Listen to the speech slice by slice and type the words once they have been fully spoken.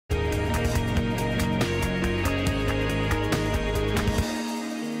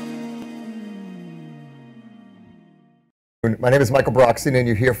My name is Michael Brochstein, and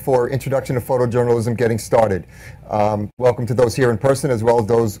you're here for Introduction to Photojournalism Getting Started. Welcome to those here in person as well as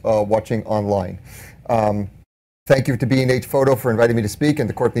those watching online. Thank you to B&H Photo for inviting me to speak, and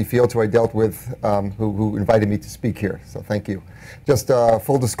to Courtney Fields, who I dealt with, who invited me to speak here. So thank you. Just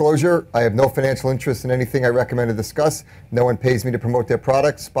full disclosure, I have no financial interest in anything I recommend to discuss. No one pays me to promote their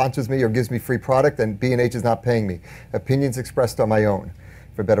product, sponsors me, or gives me free product, and B&H is not paying me. Opinions expressed are my own,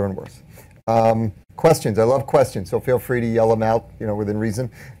 for better and worse. Questions. I love questions, so feel free to yell them out, within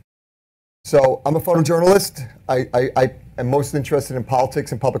reason. So I'm a photojournalist. I am most interested in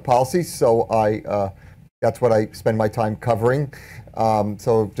politics and public policy, so that's what I spend my time covering.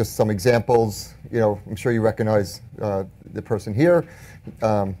 So just some examples. I'm sure you recognize the person here.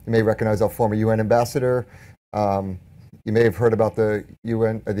 You may recognize our former UN ambassador. You may have heard about the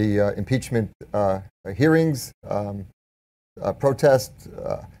impeachment hearings, protest.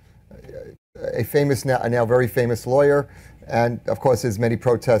 A famous, now very famous lawyer, and of course there's many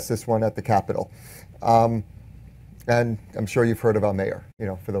protests, this one at the Capitol. And I'm sure you've heard of our mayor,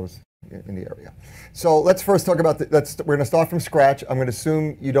 for those in the area. So let's first talk about, we're going to start from scratch. I'm going to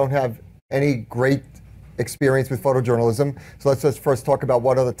assume you don't have any great experience with photojournalism. So let's just first talk about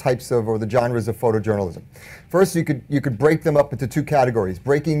what are the types of, or the genres of photojournalism. First, you could break them up into two categories: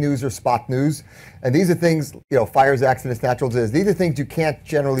 breaking news or spot news. And these are things, fires, accidents, natural disasters. These are things you can't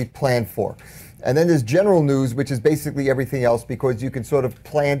generally plan for. And then there's general news, which is basically everything else, because you can sort of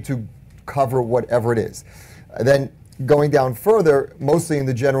plan to cover whatever it is. And then going down further, mostly in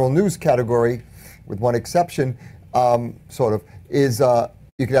the general news category, with one exception,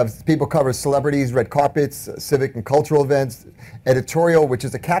 you could have people cover celebrities, red carpets, civic and cultural events, editorial, which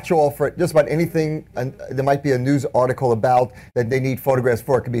is a catch-all for just about anything, and there might be a news article about that they need photographs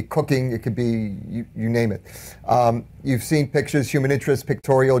for. It could be cooking, it could be, you name it. You've seen pictures, human interest,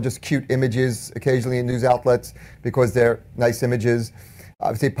 pictorial, just cute images, occasionally in news outlets because they're nice images.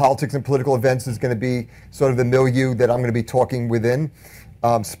 Obviously, politics and political events is going to be sort of the milieu that I'm going to be talking within.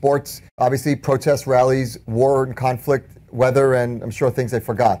 Sports, obviously, protests, rallies, war and conflict, weather, and I'm sure things I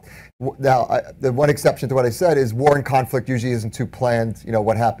forgot. Now, the one exception to what I said is war and conflict usually isn't too planned,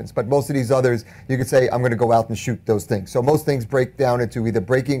 what happens. But most of these others, you could say, I'm going to go out and shoot those things. So most things break down into either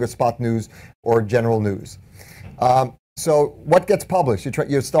breaking or spot news or general news. So what gets published?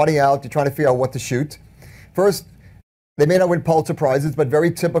 You're starting out, you're trying to figure out what to shoot. First, they may not win Pulitzer Prizes, but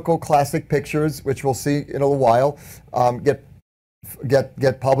very typical classic pictures, which we'll see in a little while,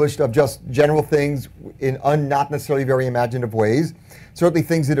 get published of just general things in not necessarily very imaginative ways. Certainly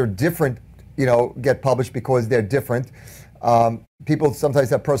things that are different, get published because they're different. People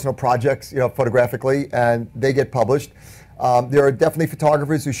sometimes have personal projects, photographically, and they get published. There are definitely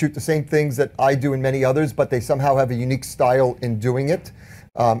photographers who shoot the same things that I do and many others, but they somehow have a unique style in doing it.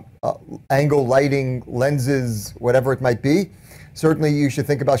 Angle, lighting, lenses, whatever it might be. Certainly you should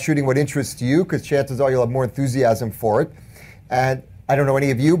think about shooting what interests you, because chances are you'll have more enthusiasm for it. And I don't know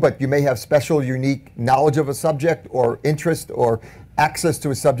any of you, but you may have special, unique knowledge of a subject or interest or access to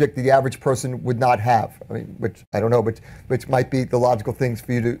a subject that the average person would not have. I mean, which I don't know, but which might be the logical things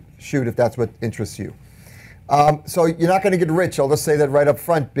for you to shoot if that's what interests you. So you're not going to get rich. I'll just say that right up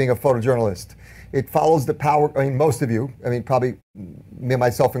front, being a photojournalist. It follows the power, most of you, probably me,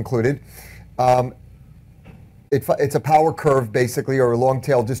 myself included. It's a power curve, basically, or a long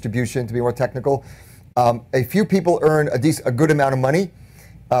tail distribution, to be more technical. A few people earn a good amount of money.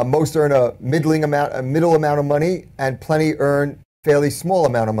 Most earn a middle amount of money, and plenty earn fairly small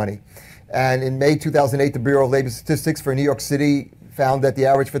amount of money. And in May 2008, the Bureau of Labor Statistics for New York City found that the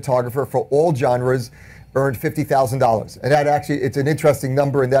average photographer for all genres earned $50,000. And that actually, it's an interesting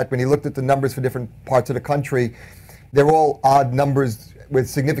number in that when you looked at the numbers for different parts of the country, they're all odd numbers with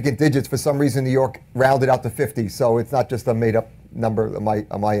significant digits. For some reason, New York rounded out to 50, so it's not just a made-up number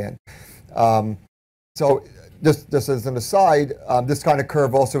on my end. So just as an aside, this kind of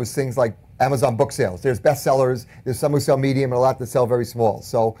curve also is things like Amazon book sales. There's bestsellers, there's some who sell medium, and a lot that sell very small.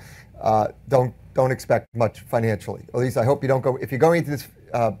 So don't expect much financially. At least I hope you don't go, if you're going into this,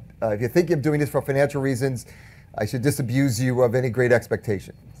 if you think you're doing this for financial reasons, I should disabuse you of any great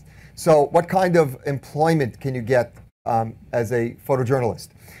expectations. So what kind of employment can you get as a photojournalist?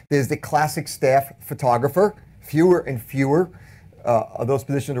 There's the classic staff photographer, fewer and fewer of those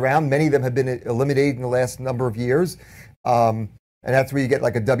positions around. Many of them have been eliminated in the last number of years. And that's where you get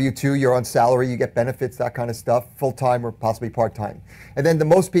like a W-2, you're on salary, you get benefits, that kind of stuff, full-time or possibly part-time. And then the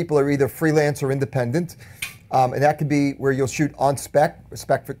most people are either freelance or independent. And that could be where you'll shoot on spec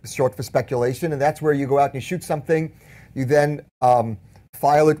short for speculation. And that's where you go out and you shoot something. You then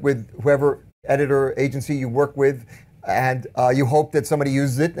file it with whoever editor agency you work with. and you hope that somebody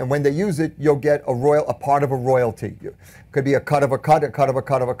uses it, and when they use it, you'll get a part of a royalty. It could be a cut of a cut, a cut of a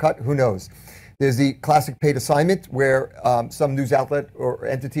cut of a cut, who knows. There's the classic paid assignment where some news outlet or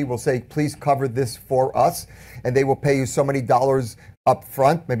entity will say, please cover this for us, and they will pay you so many dollars up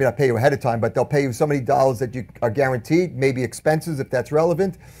front, maybe not pay you ahead of time, but they'll pay you so many dollars that you are guaranteed, maybe expenses if that's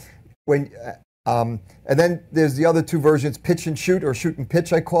relevant. And then there's the other two versions, pitch and shoot, or shoot and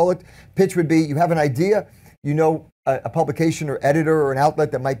pitch, I call it. Pitch would be, you have an idea, you know a publication or editor or an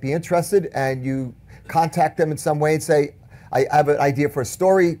outlet that might be interested, and you contact them in some way and say, I have an idea for a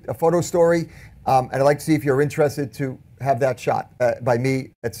story, a photo story, and I'd like to see if you're interested to have that shot by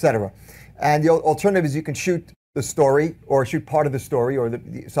me, etc. And the alternative is you can shoot the story or shoot part of the story or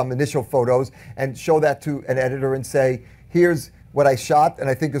some initial photos and show that to an editor and say, here's what I shot and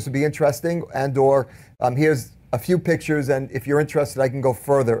I think this would be interesting, and or here's a few pictures and if you're interested I can go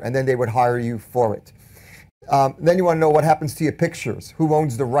further, and then they would hire you for it. Then you want to know what happens to your pictures, who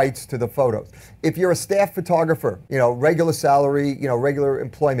owns the rights to the photos. If you're a staff photographer, regular salary, regular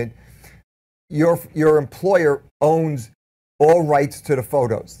employment, your employer owns all rights to the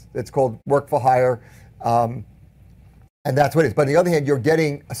photos. It's called work for hire. And that's what it is. But on the other hand, you're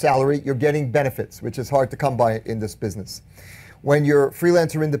getting a salary, you're getting benefits, which is hard to come by in this business. When you're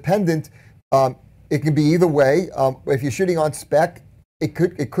freelancer independent, it can be either way. If you're shooting on spec, it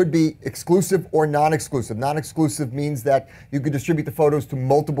could be exclusive or non-exclusive. Non-exclusive means that you could distribute the photos to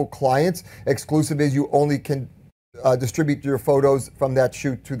multiple clients. Exclusive is you only can distribute your photos from that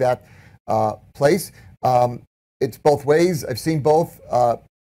shoot to that place. It's both ways. I've seen both.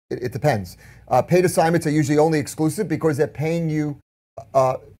 It depends. Paid assignments are usually only exclusive because they're paying you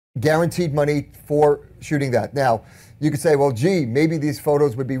guaranteed money for shooting that. Now, you could say, well, gee, maybe these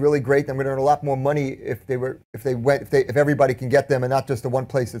photos would be really great. I'm going to earn a lot more money if everybody can get them and not just the one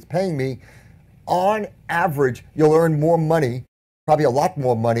place that's paying me. On average, you'll earn more money, probably a lot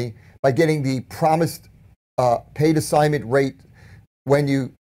more money, by getting the promised paid assignment rate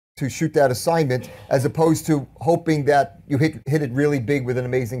to shoot that assignment, as opposed to hoping that you hit it really big with an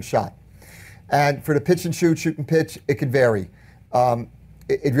amazing shot. And for the pitch and shoot and pitch, it could vary.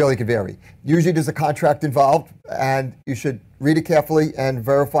 It really could vary. Usually there's a contract involved, and you should read it carefully and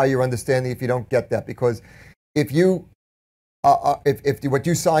verify your understanding if you don't get that. Because if what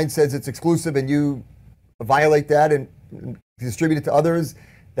you signed says it's exclusive and you violate that and distribute it to others,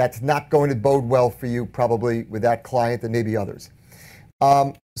 that's not going to bode well for you probably with that client and maybe others.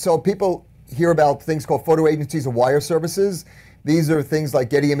 So people hear about things called photo agencies and wire services. These are things like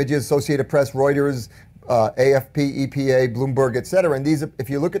Getty Images, Associated Press, Reuters, AFP, EPA, Bloomberg, etc. And these, if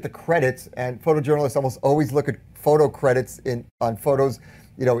you look at the credits, and photojournalists almost always look at photo credits on photos,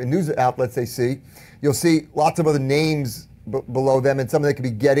 in news outlets they see, you'll see lots of other names below them, and some of them could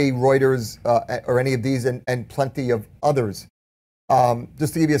be Getty, Reuters, or any of these, and plenty of others.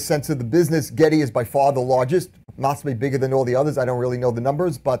 Just to give you a sense of the business, Getty is by far the largest, possibly bigger than all the others. I don't really know the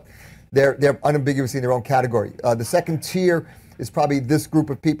numbers, but they're unambiguously in their own category. The second tier is probably this group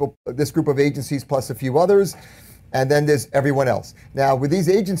of people, this group of agencies plus a few others, and then there's everyone else. Now, with these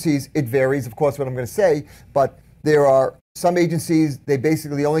agencies, it varies, of course, what I'm going to say, but there are some agencies, they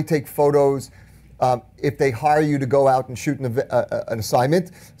basically only take photos if they hire you to go out and shoot an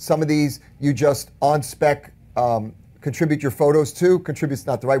assignment. Some of these, you just on spec contribute your photos to. Contribute's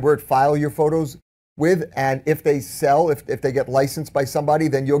not the right word, file your photos with, and if they sell, if they get licensed by somebody,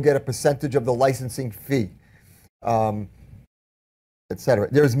 then you'll get a percentage of the licensing fee, etc.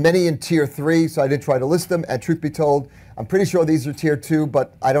 There's many in tier 3, so I didn't try to list them, and truth be told, I'm pretty sure these are tier 2,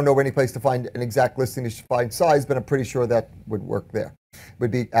 but I don't know any place to find an exact listing to find size, but I'm pretty sure that would work there,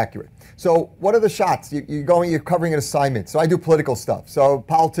 would be accurate. So what are the shots? You're covering an assignment. So I do political stuff. So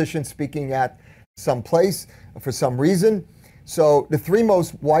politicians speaking at some place for some reason. So the 3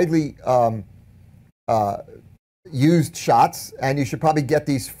 most widely used shots, and you should probably get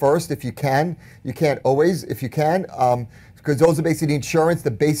these first if you can. You can't always, if you can, because those are basically the insurance,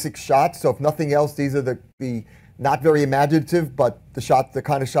 the basic shots. So if nothing else, these are the not very imaginative, but the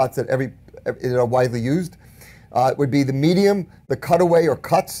kind of shots that are widely used. Would be the medium, the cutaway or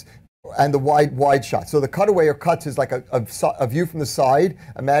cuts, and the wide shot. So the cutaway or cuts is like a view from the side.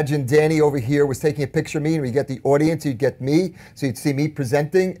 Imagine Danny over here was taking a picture of me, and we get the audience, you'd get me, so you'd see me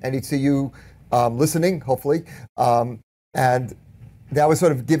presenting, and you'd see you listening, hopefully. And that would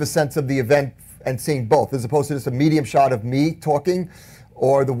sort of give a sense of the event and seeing both, as opposed to just a medium shot of me talking,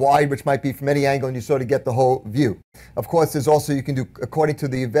 or the wide, which might be from any angle, and you sort of get the whole view. Of course, there's also, you can do, according to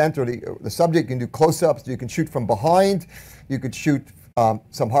the event or the subject, you can do close-ups, you can shoot from behind, you could shoot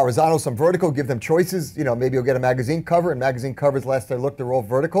some horizontal, some vertical, give them choices. Maybe you'll get a magazine cover, and magazine covers, last I looked, they're all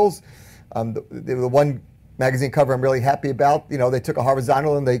verticals. The one magazine cover I'm really happy about. You know, they took a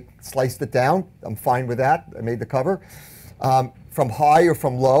horizontal and they sliced it down. I'm fine with that. I made the cover. From high or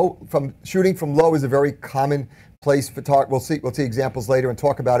from low, shooting from low is a very common place. We'll see examples later and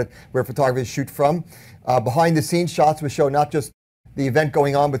talk about it where photographers shoot from. Behind the scenes shots will show not just the event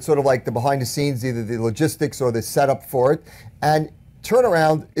going on, but sort of like the behind the scenes, either the logistics or the setup for it. And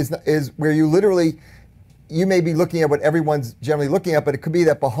turnaround is where you may be looking at what everyone's generally looking at, but it could be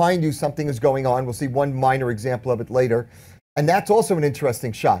that behind you something is going on. We'll see one minor example of it later. And that's also an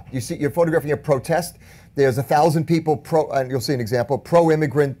interesting shot. You're photographing a protest. There's 1,000 people and you'll see an example,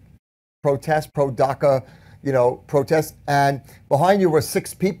 pro-immigrant protest, pro-DACA, protest. And behind you were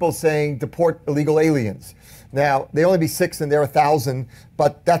 6 people saying deport illegal aliens. Now, they only be 6 and they're 1,000,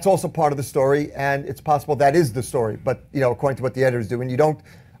 but that's also part of the story, and it's possible that is the story. But, according to what the editors do, and you don't,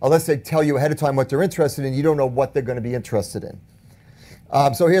 unless they tell you ahead of time what they're interested in, you don't know what they're going to be interested in.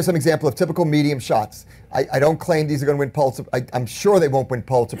 So here's some example of typical medium shots. I don't claim these are going to win Pulitzer. I'm sure they won't win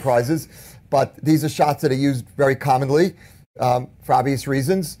Pulitzer Prizes, but these are shots that are used very commonly for obvious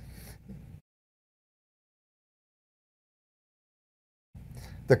reasons.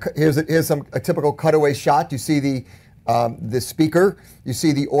 Here's a typical cutaway shot. You see the speaker, you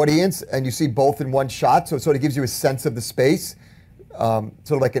see the audience, and you see both in one shot. So it sort of gives you a sense of the space, sort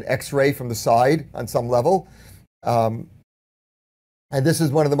of like an X-ray from the side on some level. And this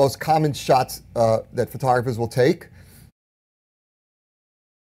is one of the most common shots that photographers will take.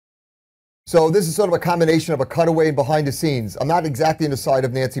 So this is sort of a combination of a cutaway and behind the scenes. I'm not exactly in the side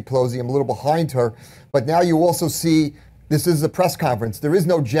of Nancy Pelosi. I'm a little behind her. But now you also see, this is a press conference. There is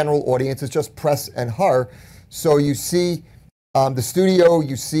no general audience. It's just press and her. So you see the studio,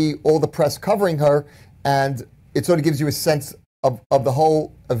 you see all the press covering her, and it sort of gives you a sense of the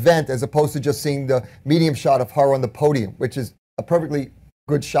whole event as opposed to just seeing the medium shot of her on the podium, which is a perfectly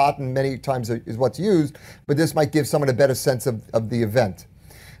good shot and many times is what's used, but this might give someone a better sense of the event.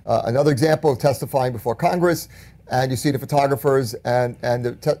 Another example, testifying before Congress, and you see the photographers and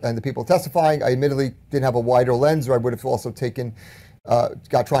the people testifying. I admittedly didn't have a wider lens, or I would have also taken,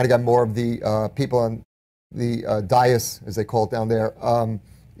 trying to get more of the people on the dais, as they call it down there,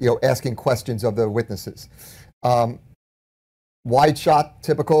 asking questions of the witnesses. Wide shot,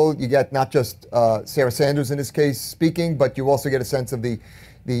 typical. You get not just Sarah Sanders in this case speaking, but you also get a sense of the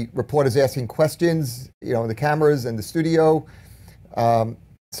reporters asking questions, the cameras and the studio.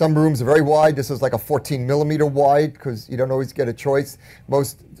 Some rooms are very wide. This is like a 14 millimeter wide because you don't always get a choice.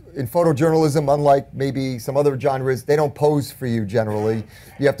 In photojournalism, unlike maybe some other genres, they don't pose for you generally.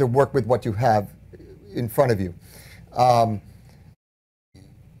 You have to work with what you have in front of you.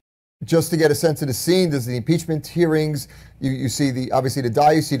 Just to get a sense of the scene, there's the impeachment hearings. You see obviously the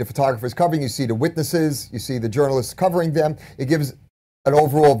dais, you see the photographers covering, you see the witnesses, you see the journalists covering them. It gives an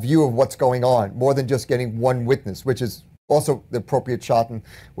overall view of what's going on, more than just getting one witness, which is also the appropriate shot and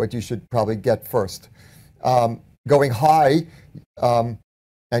what you should probably get first. Going high,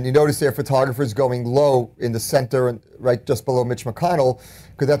 and you notice there photographers going low in the center and right just below Mitch McConnell,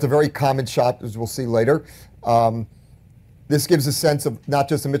 because that's a very common shot, as we'll see later. This gives a sense of not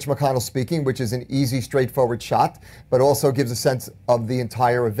just of Mitch McConnell speaking, which is an easy, straightforward shot, but also gives a sense of the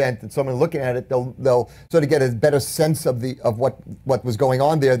entire event. And someone looking at it, they'll sort of get a better sense of what was going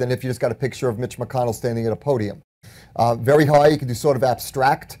on there than if you just got a picture of Mitch McConnell standing at a podium. Very high, you can do sort of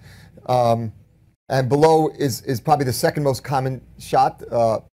abstract. And below is probably the second most common shot,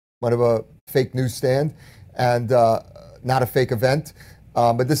 one of a fake newsstand and not a fake event.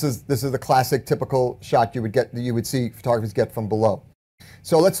 But this is the classic, typical shot you would see photographers get from below.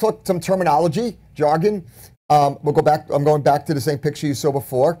 So let's look at some terminology, jargon. We'll go back. I'm going back to the same picture you saw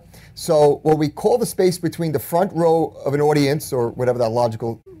before. So what we call the space between the front row of an audience, or whatever that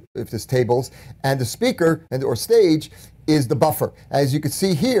logical, if there's tables, and the speaker or stage is the buffer. As you can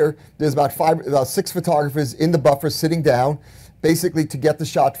see here, there's about 6 photographers in the buffer sitting down, basically to get the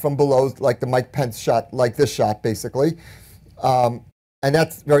shot from below, like the Mike Pence shot, like this shot, basically. And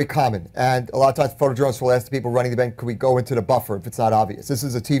that's very common. And a lot of times photojournalists will ask the people running the event, could we go into the buffer if it's not obvious? This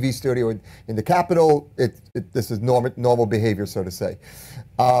is a TV studio in the Capitol. This is normal behavior, so to say.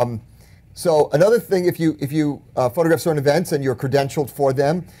 So another thing, if you photograph certain events and you're credentialed for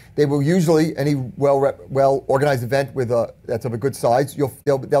them, they will usually, any well-organized event that's of a good size,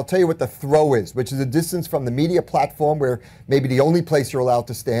 they'll tell you what the throw is, which is a distance from the media platform, where maybe the only place you're allowed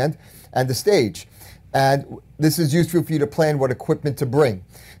to stand, and the stage. And this is useful for you to plan what equipment to bring.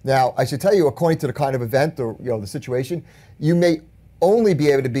 Now, I should tell you, according to the kind of event or the situation, you may only be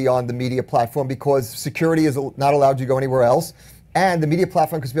able to be on the media platform because security is not allowed you to go anywhere else. And the media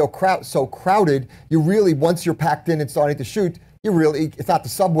platform, because it's so crowded, you really, once you're packed in and starting to shoot, it's not the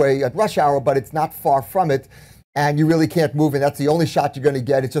subway at rush hour, but it's not far from it, and you really can't move, and that's the only shot you're going to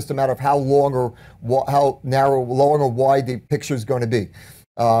get. It's just a matter of how long or how narrow, long or wide the picture is going to be.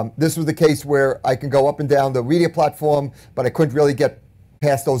 This was the case where I can go up and down the media platform, but I couldn't really get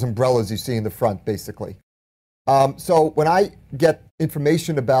past those umbrellas you see in the front, basically. So when I get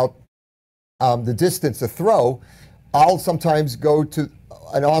information about the distance to throw, I'll sometimes go to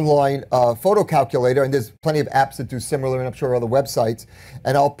an online photo calculator, and there's plenty of apps that do similar, and I'm sure other websites,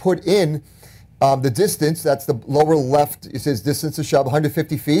 and I'll put in the distance. That's the lower left. It says distance to shove,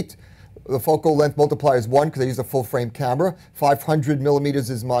 150 feet. The focal length multiplier is 1 because I use a full frame camera. 500 millimeters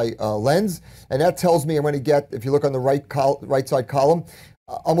is my lens, and that tells me I'm going to get, if you look on the right side column,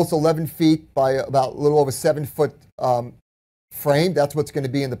 almost 11 feet by about a little over 7 foot frame. That's what's going to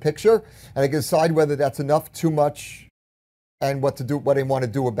be in the picture, and I can decide whether that's enough, too much, and what I want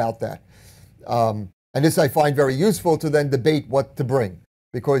to do about that. And this I find very useful to then debate what to bring,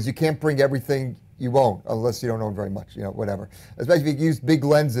 because you can't bring everything you won't, unless you don't own very much, whatever. Especially if you use big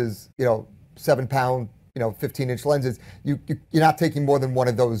lenses, 7-pound, 15-inch lenses, you're not taking more than one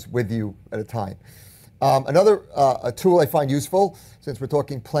of those with you at a time. Another a tool I find useful, since we're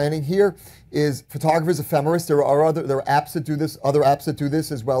talking planning here, is Photographer's Ephemeris. There are apps that do this, other apps that do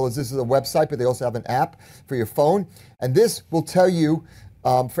this, as well as this is a website, but they also have an app for your phone. And this will tell you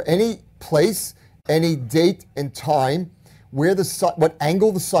for any place, any date and time, where the sun, what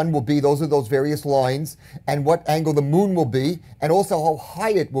angle the sun will be, those are those various lines, and what angle the moon will be, and also how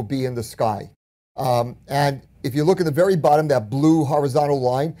high it will be in the sky. And if you look at the very bottom, that blue horizontal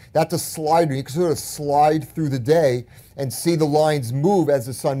line, that's a slider. You can sort of slide through the day and see the lines move as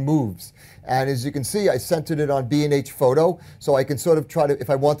the sun moves. And as you can see, I centered it on B&H Photo, so I can sort of try to, if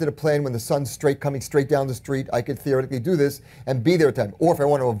I wanted to plan when the sun's coming straight down the street, I could theoretically do this and be there at time. Or if I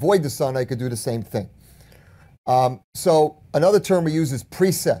want to avoid the sun, I could do the same thing. So another term we use is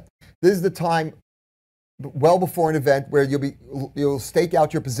preset. This is the time well before an event where you'll stake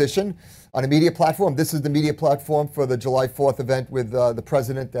out your position on a media platform. This is the media platform for the July 4th event with the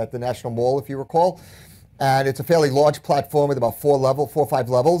president at the National Mall, if you recall. And it's a fairly large platform with about 4 or 5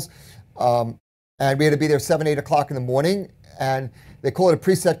 levels. And we had to be there 7, 8 o'clock in the morning. And they call it a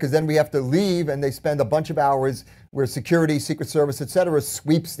preset because then we have to leave, and they spend a bunch of hours where security, Secret Service, et cetera,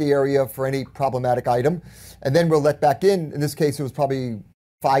 sweeps the area for any problematic item. And then we'll let back in. In this case, it was probably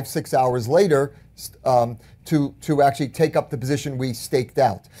 5, 6 hours later to actually take up the position we staked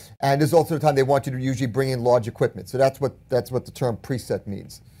out. And there's also the time they want you to usually bring in large equipment. So that's what the term preset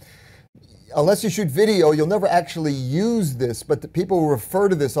means. Unless you shoot video, you'll never actually use this, but the people will refer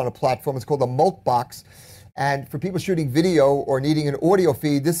to this on a platform. It's called a mult box. And for people shooting video or needing an audio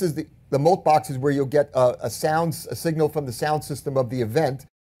feed, this is the mult box is where you'll get a signal from the sound system of the event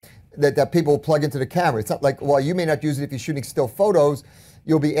that people will plug into the camera. It's not like, well, you may not use it if you're shooting still photos.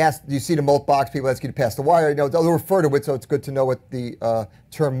 You'll be asked, do you see the mult box? People ask you to pass the wire. They'll refer to it, so it's good to know what the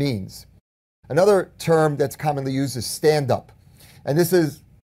term means. Another term that's commonly used is stand-up. And this is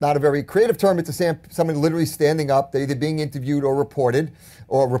not a very creative term. It's someone literally standing up. They're either being interviewed or reported,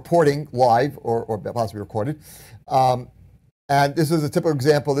 or reporting live or possibly recorded. And this is a typical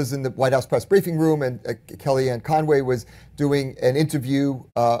example. This is in the White House press briefing room, and Kellyanne Conway was doing an interview.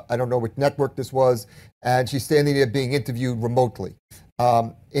 I don't know which network this was, and she's standing there being interviewed remotely.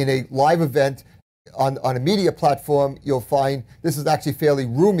 In a live event on a media platform, you'll find this is actually fairly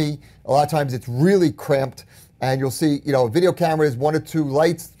roomy. A lot of times it's really cramped. And you'll see, video cameras, 1 or 2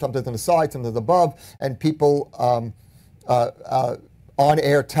 lights, sometimes on the side, sometimes above, and people,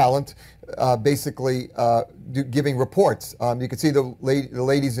 on-air talent, basically giving reports. You can see the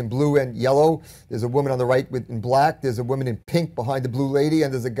ladies in blue and yellow. There's a woman on the right in black. There's a woman in pink behind the blue lady,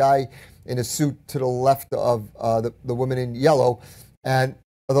 and there's a guy in a suit to the left of the woman in yellow. And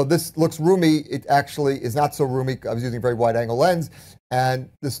although this looks roomy, it actually is not so roomy. I was using a very wide-angle lens. And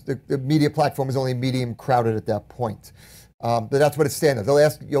the media platform is only medium crowded at that point. But that's what it's standard.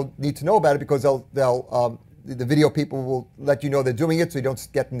 You'll need to know about it because the video people will let you know they're doing it so you don't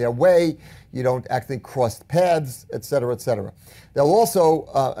get in their way, you don't actually cross paths, et cetera, et cetera. They'll also,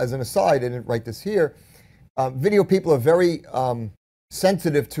 as an aside, I didn't write this here, video people are very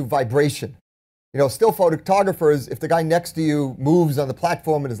sensitive to vibration. Still photographers, if the guy next to you moves on the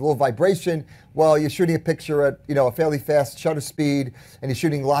platform and there's a little vibration, well, you're shooting a picture at a fairly fast shutter speed, and you're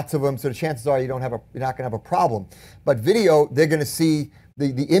shooting lots of them, so the chances are you're not going to have a problem. But video, they're going to see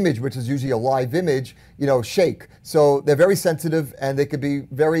the image, which is usually a live image, shake. So they're very sensitive, and they could be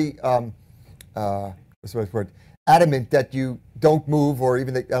very what's the word? Adamant that you don't move, or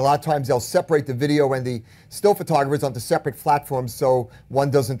even a lot of times they'll separate the video and the still photographers onto separate platforms so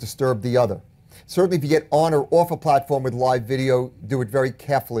one doesn't disturb the other. Certainly if you get on or off a platform with live video, do it very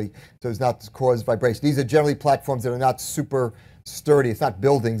carefully so as not to cause vibration. These are generally platforms that are not super sturdy. It's not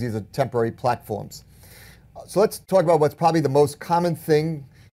buildings, these are temporary platforms. So let's talk about what's probably the most common thing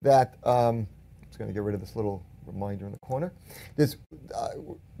that, I'm just going to get rid of this little reminder in the corner.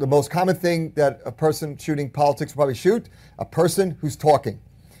 The most common thing that a person shooting politics will probably shoot, a person who's talking.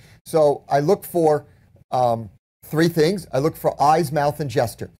 So I look for three things. I look for eyes, mouth, and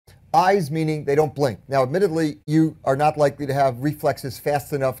gesture. Eyes meaning they don't blink. Now, admittedly, you are not likely to have reflexes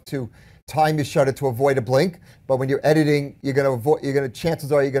fast enough to time your shutter to avoid a blink, but when you're editing,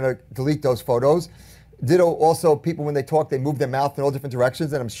 chances are you're going to delete those photos. Ditto also, people when they talk, they move their mouth in all different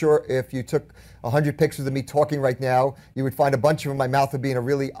directions, and I'm sure if you took 100 pictures of me talking right now, you would find a bunch of them, my mouth would be in a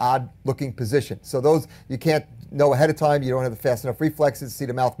really odd looking position. So those, you can't know ahead of time, you don't have the fast enough reflexes to see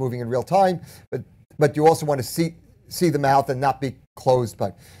the mouth moving in real time, but you also want to see the mouth and not be closed.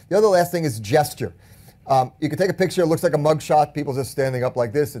 But the other last thing is gesture. You can take a picture, it looks like a mug shot, people just standing up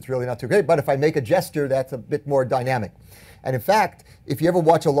like this, it's really not too great, but if I make a gesture, that's a bit more dynamic. And in fact, if you ever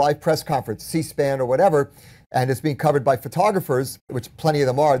watch a live press conference, C-SPAN or whatever, and it's being covered by photographers, which plenty of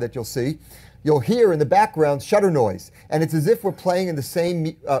them are that you'll see, you'll hear in the background shutter noise. And it's as if we're playing in the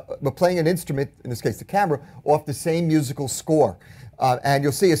same, we're playing an instrument, in this case the camera, off the same musical score. And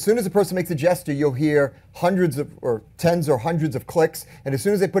you'll see as soon as a person makes a gesture, you'll hear hundreds of, or tens or hundreds of clicks, and as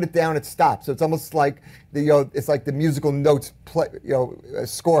soon as they put it down, it stops. So it's almost like it's like the musical notes play,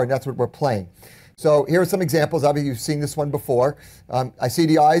 score, and that's what we're playing. So here are some examples. Obviously, you've seen this one before. I see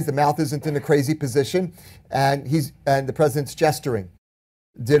the eyes, the mouth isn't in a crazy position, and the president's gesturing.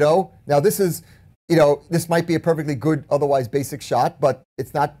 Ditto. Now this is, this might be a perfectly good, otherwise basic shot, but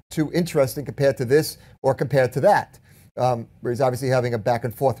it's not too interesting compared to this or compared to that. Where he's obviously having a back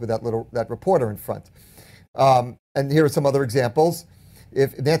and forth with that reporter in front. And here are some other examples.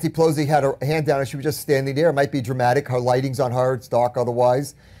 If Nancy Pelosi had her hand down and she was just standing there, it might be dramatic. Her lighting's on her, it's dark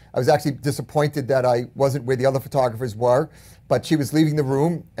otherwise. I was actually disappointed that I wasn't where the other photographers were, but she was leaving the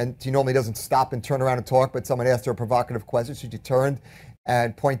room, and she normally doesn't stop and turn around and talk, but someone asked her a provocative question, so she turned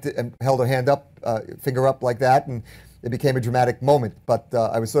and pointed and held her hand up, finger up like that, and it became a dramatic moment. But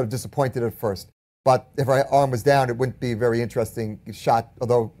I was sort of disappointed at first. But if her arm was down, it wouldn't be a very interesting shot,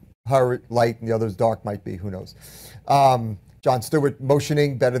 although her light and the other's dark might be, who knows. Jon Stewart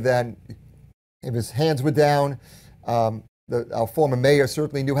motioning better than if his hands were down. Our former mayor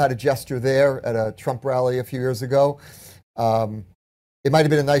certainly knew how to gesture there at a Trump rally a few years ago. It might have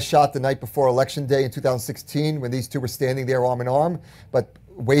been a nice shot the night before Election Day in 2016 when these two were standing there arm in arm, but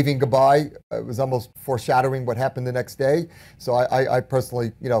waving goodbye was almost foreshadowing what happened the next day. So I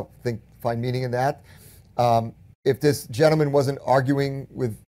personally, find meaning in that. If this gentleman wasn't arguing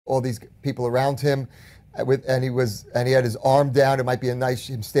with all these people around him, and he had his arm down, it might be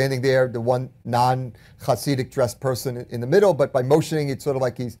him standing there, the one non-Hasidic dressed person in the middle, but by motioning, it's sort of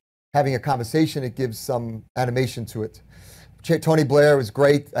like he's having a conversation. It gives some animation to it. Tony Blair was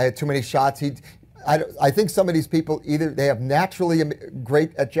great. I had too many shots. I think some of these people, either they have naturally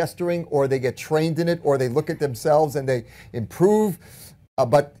great at gesturing, or they get trained in it, or they look at themselves and they improve.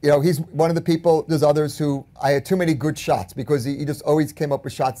 But he's one of the people. There's others who I had too many good shots because he just always came up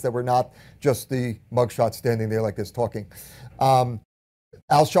with shots that were not just the mugshot standing there like this talking.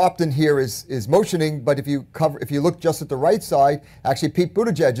 Al Sharpton here is motioning, but if you look just at the right side, actually Pete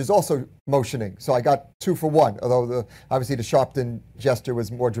Buttigieg is also motioning. So I got 2 for 1, although obviously the Sharpton gesture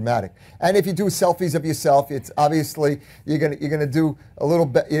was more dramatic. And if you do selfies of yourself, it's obviously you're gonna do a little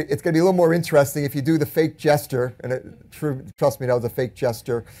bit. It's gonna be a little more interesting if you do the fake gesture, and trust me, that was a fake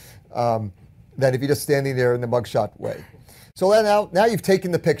gesture. Than if you're just standing there in the mugshot way. So now you've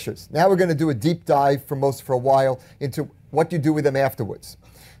taken the pictures. Now we're going to do a deep dive for a while into what you do with them afterwards.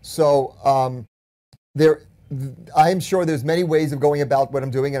 So I'm sure there's many ways of going about what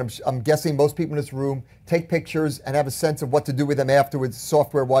I'm doing, and I'm guessing most people in this room take pictures and have a sense of what to do with them afterwards,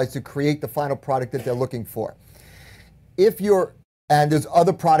 software-wise, to create the final product that they're looking for. And there's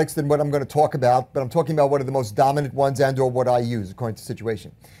other products than what I'm going to talk about, but I'm talking about what are the most dominant ones and/or what I use according to the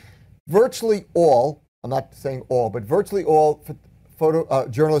situation. Virtually all, I'm not saying all, but virtually all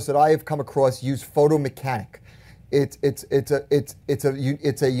photojournalists that I have come across use Photo Mechanic. It's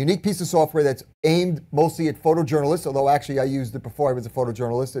a unique piece of software that's aimed mostly at photojournalists, although actually I used it before I was a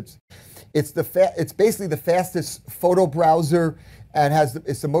photojournalist. It's basically the fastest photo browser, and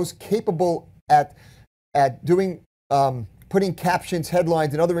it's the most capable at doing putting captions,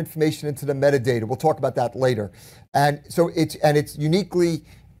 headlines, and other information into the metadata. We'll talk about that later. And so it's uniquely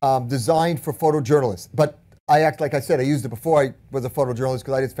designed for photojournalists. But like I said, I used it before I was a photojournalist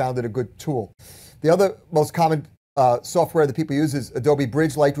because I just found it a good tool. The other most common software that people use is Adobe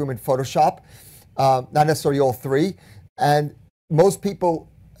Bridge, Lightroom, and Photoshop. not necessarily all three. And most people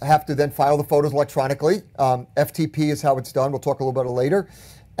have to then file the photos electronically. FTP is how it's done. We'll talk a little bit later.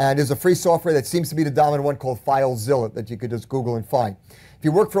 And there's a free software that seems to be the dominant one called FileZilla that you could just Google and find. If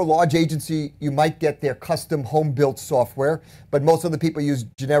you work for a large agency, you might get their custom home-built software, but most of the people use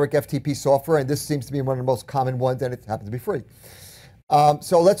generic FTP software, and this seems to be one of the most common ones, and it happens to be free.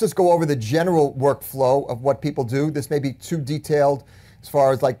 So let's just go over the general workflow of what people do. This may be too detailed as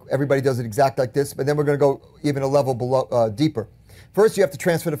far as like everybody does it exactly like this, but then we're going to go even a level below, deeper. First, you have to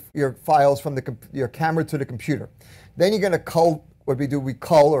transfer your files from your camera to the computer. Then you're going to cull. What we do, we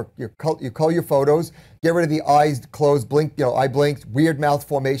cull, or you cull your photos, get rid of the eyes closed, blink, eye blinks, weird mouth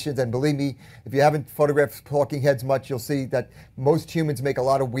formations, and believe me, if you haven't photographed talking heads much, you'll see that most humans make a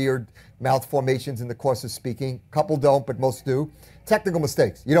lot of weird mouth formations in the course of speaking. A couple don't, but most do. Technical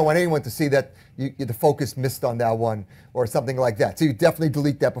mistakes. You don't want anyone to see that the focus missed on that one or something like that. So you definitely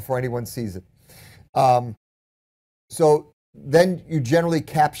delete that before anyone sees it. So then you generally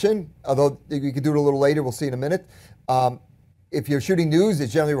caption, although you can do it a little later, we'll see in a minute. If you're shooting news,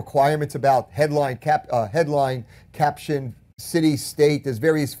 there's generally requirements about headline, caption, city, state. There's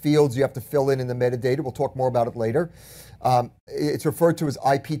various fields you have to fill in the metadata. We'll talk more about it later. It's referred to as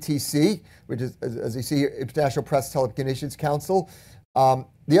IPTC, which is, as you see here, International Press Telecommunications Council.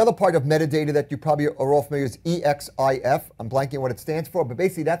 The other part of metadata that you probably are all familiar with is EXIF. I'm blanking on what it stands for, but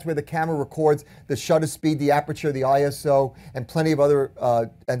basically that's where the camera records the shutter speed, the aperture, the ISO, and plenty of other,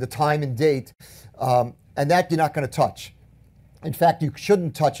 and the time and date. And that you're not going to touch. In fact, you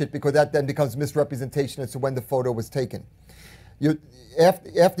shouldn't touch it because that then becomes misrepresentation as to when the photo was taken.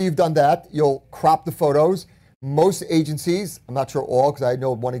 After you've done that, you'll crop the photos. Most agencies, I'm not sure all because I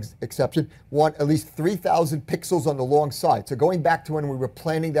know one exception, want at least 3,000 pixels on the long side. So going back to when we were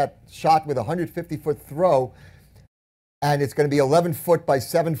planning that shot with a 150-foot throw, and it's going to be 11-foot by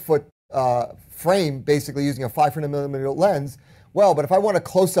 7-foot frame, basically using a 500mm lens. Well, but if I want a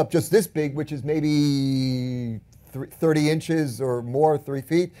close-up just this big, which is maybe 30 inches or more, 3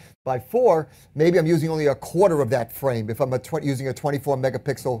 feet by 4, maybe I'm using only a quarter of that frame if I'm using a 24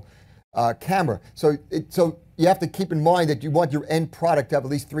 megapixel camera. So you have to keep in mind that you want your end product to have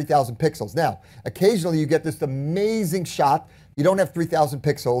at least 3,000 pixels. Now, occasionally you get this amazing shot. You don't have 3,000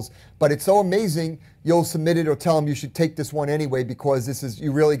 pixels, but it's so amazing you'll submit it or tell them you should take this one anyway because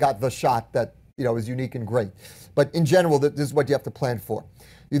you really got the shot that is unique and great. But in general, this is what you have to plan for.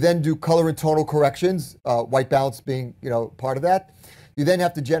 You then do color and tonal corrections, white balance being part of that. You then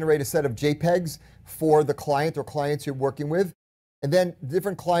have to generate a set of JPEGs for the client or clients you're working with. And then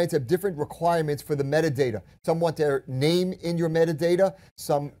different clients have different requirements for the metadata. Some want their name in your metadata.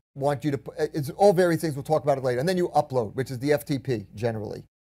 Some want you to, it's all various things. We'll talk about it later. And then you upload, which is the FTP generally.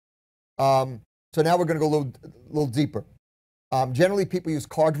 So now we're going to go a little deeper. Generally, people use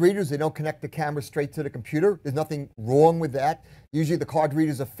card readers. They don't connect the camera straight to the computer. There's nothing wrong with that. Usually, the card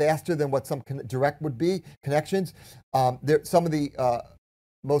readers are faster than what some direct would be connections. Some of the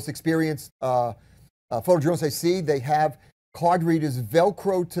most experienced photojournalists I see, they have card readers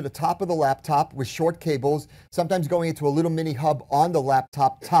Velcro to the top of the laptop with short cables, sometimes going into a little mini hub on the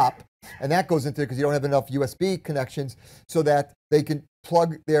laptop top. And that goes into, because you don't have enough USB connections, so that they can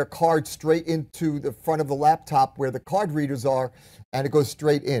plug their card straight into the front of the laptop where the card readers are, and it goes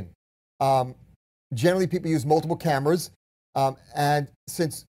straight in. Generally, people use multiple cameras, and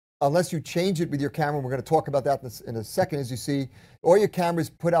unless you change it with your camera, we're going to talk about that in a second, as you see, all your cameras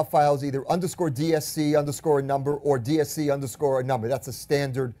put out files either _DSC _ a number or DSC _ a number. That's a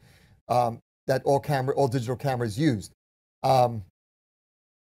standard that all digital cameras use.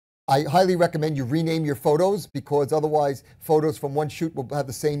 I highly recommend you rename your photos, because otherwise photos from one shoot will have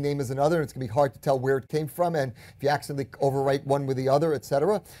the same name as another, and it's going to be hard to tell where it came from, and if you accidentally overwrite one with the other,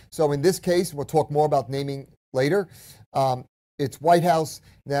 etc. So in this case, we'll talk more about naming later. It's White House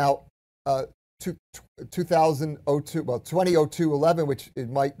now 2002-11, which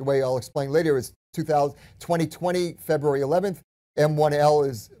the way I'll explain later is 2020 February 11th. M1L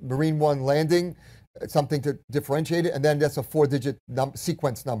is Marine One landing, something to differentiate it, and then that's a 4-digit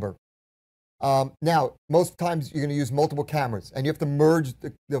sequence number. Now, most times you're going to use multiple cameras, and you have to merge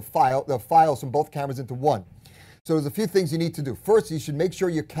the files from both cameras into one. So there's a few things you need to do. First, you should make sure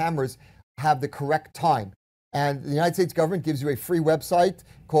your cameras have the correct time. And the United States government gives you a free website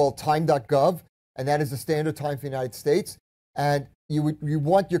called time.gov, and that is the standard time for the United States. And you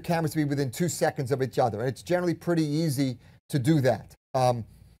want your cameras to be within 2 seconds of each other, and it's generally pretty easy to do that.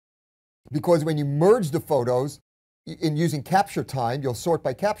 Because when you merge the photos in using capture time, you'll sort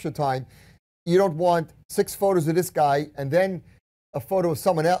by capture time. You don't want 6 photos of this guy and then a photo of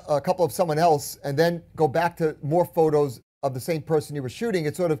someone else, a couple of someone else, and then go back to more photos of the same person you were shooting,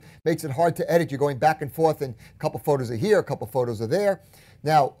 it sort of makes it hard to edit. You're going back and forth, and a couple photos are here, a couple photos are there.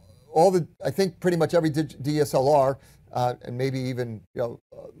 Now, I think pretty much every DSLR, and maybe even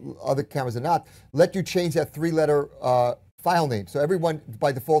other cameras are not, let you change that 3-letter file name. So everyone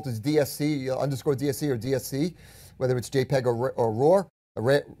by default is DSC, underscore DSC or DSC, whether it's JPEG or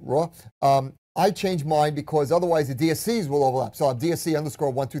RAW. I change mine because otherwise the DSCs will overlap. So I'll have DSC underscore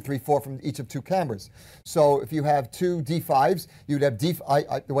 1, 2, 3, 4 from each of 2 cameras. So if you have 2 D5s, you'd have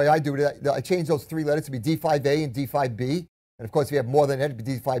the way I do it, I change those 3 letters to be D5A and D5B. And of course, if you have more than that, it'd be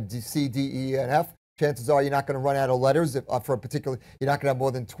D5C, D, E, and F. Chances are you're not going to run out of letters for a particular. You're not going to have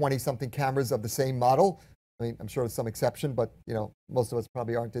more than 20-something cameras of the same model. I mean, I'm sure there's some exception, but most of us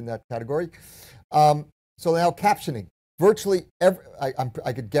probably aren't in that category. So now captioning. Virtually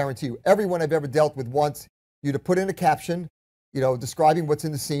I could guarantee you, everyone I've ever dealt with wants you to put in a caption, describing what's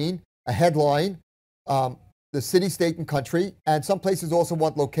in the scene, a headline, the city, state, and country, and some places also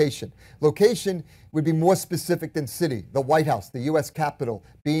want location. Location would be more specific than city. The White House, the U.S. Capitol,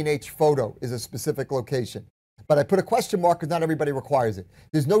 B&H Photo is a specific location. But I put a question mark because not everybody requires it.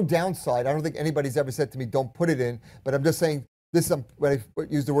 There's no downside. I don't think anybody's ever said to me, don't put it in, but I'm just saying, when I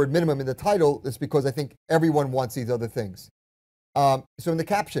use the word minimum in the title, it's because I think everyone wants these other things. So in the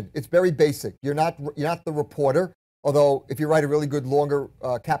caption, it's very basic. You're not the reporter, although if you write a really good longer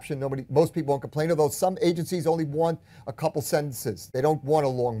caption, most people won't complain, although some agencies only want a couple sentences. They don't want a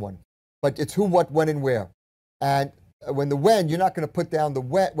long one. But it's who, what, when, and where. And when you're not going to put down the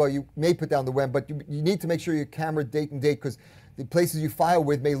when. Well, you may put down the when, but you need to make sure your camera date and date, because the places you file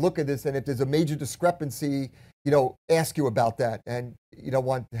with may look at this, and if there's a major discrepancy, ask you about that, and you don't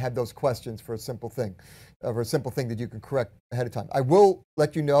want to have those questions for a simple thing, that you can correct ahead of time. I will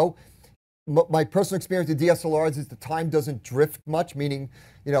let you know, my personal experience with DSLRs is the time doesn't drift much, meaning,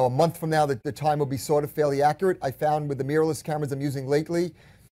 a month from now the time will be sort of fairly accurate. I found with the mirrorless cameras I'm using lately,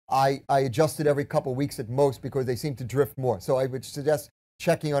 I adjusted every couple of weeks at most because they seem to drift more. So I would suggest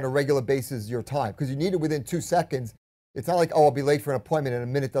checking on a regular basis your time, because you need it within 2 seconds. It's not like, I'll be late for an appointment and a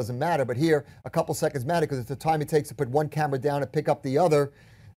minute doesn't matter. But here, a couple seconds matter because it's the time it takes to put one camera down and pick up the other.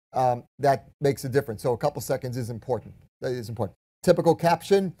 That makes a difference. So a couple seconds is important. That is important. Typical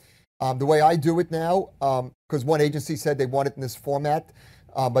caption, the way I do it now, because one agency said they want it in this format,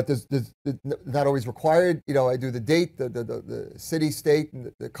 but there's not always required. I do the date, the city, state,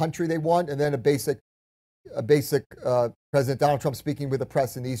 and the country they want, and then a basic President Donald Trump speaking with the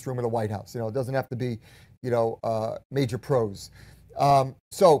press in the East Room of the White House. It doesn't have to be, major prose.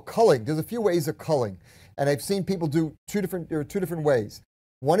 So culling, there's a few ways of culling, and I've seen people do there are 2 different ways.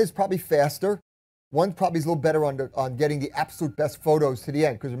 One is probably faster. One probably is a little better on getting the absolute best photos to the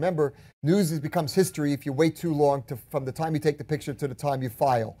end. Because remember, news becomes history if you wait too long from the time you take the picture to the time you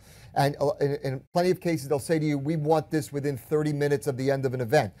file. And in plenty of cases, they'll say to you, we want this within 30 minutes of the end of an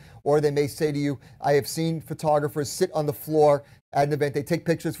event. Or they may say to you, I have seen photographers sit on the floor at an event. They take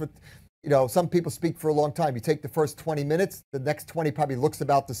pictures for, some people speak for a long time. You take the first 20 minutes, the next 20 probably looks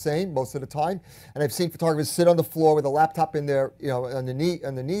about the same most of the time. And I've seen photographers sit on the floor with a laptop in their, on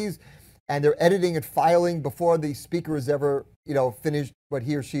the knees, and they're editing and filing before the speaker has ever, finished what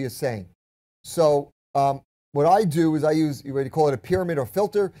he or she is saying. So what I do is I use, you call it a pyramid or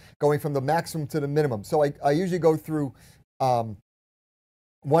filter, going from the maximum to the minimum. So I usually go through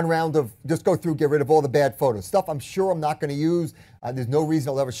one round of, get rid of all the bad photos. Stuff I'm sure I'm not going to use. There's no reason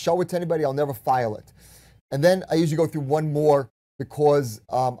I'll ever show it to anybody. I'll never file it. And then I usually go through one more because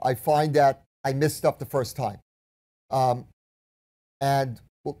I find that I missed stuff the first time.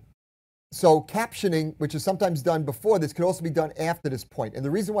 So captioning, which is sometimes done before this, could also be done after this point. And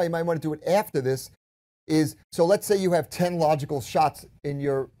the reason why you might want to do it after this is, so let's say you have 10 logical shots in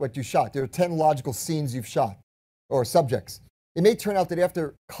what you shot. There are 10 logical scenes you've shot, or subjects. It may turn out that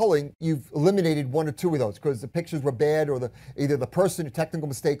after culling, you've eliminated 1 or 2 of those because the pictures were bad, or either the person, a technical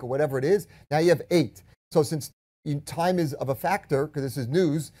mistake, or whatever it is. Now you have 8. So since time is of a factor, because this is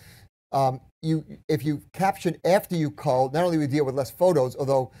news, if you caption after you cull, not only will you deal with less photos,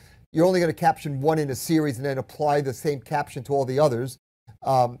 although you're only going to caption 1 in a series and then apply the same caption to all the others,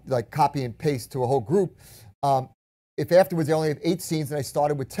 like copy and paste to a whole group. If afterwards I only have 8 scenes and I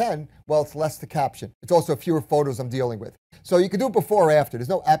started with 10, well, it's less to caption. It's also fewer photos I'm dealing with. So you can do it before or after. There's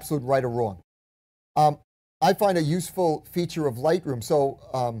no absolute right or wrong. I find a useful feature of Lightroom. So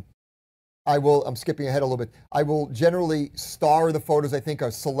I'm skipping ahead a little bit. I will generally star the photos I think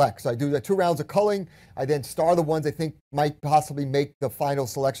are select. So I do the 2 rounds of culling. I then star the ones I think might possibly make the final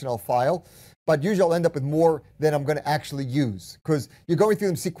selection I'll file. But usually I'll end up with more than I'm going to actually use, because you're going through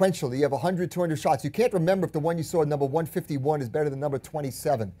them sequentially. You have 100, 200 shots. You can't remember if the one you saw, number 151, is better than number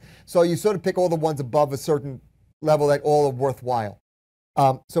 27. So you sort of pick all the ones above a certain level that all are worthwhile.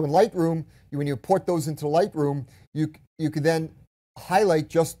 So in Lightroom, when you import those into Lightroom, you can then highlight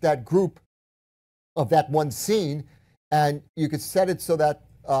just that group of that one scene, and you could set it so that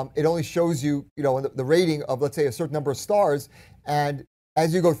it only shows you, the rating of, let's say, a certain number of stars. And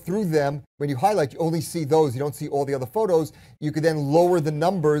as you go through them, when you highlight, you only see those. You don't see all the other photos. You could then lower the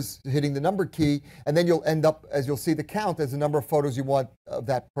numbers, hitting the number key, and then you'll end up, as you'll see the count, as the number of photos you want of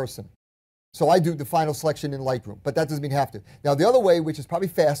that person. So I do the final selection in Lightroom, but that doesn't mean you have to. Now, the other way, which is probably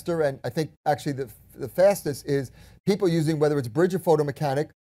faster, and I think actually the fastest, is people using, whether it's Bridge or Photo Mechanic,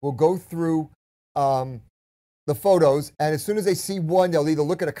 will go through the photos, and as soon as they see one, they'll either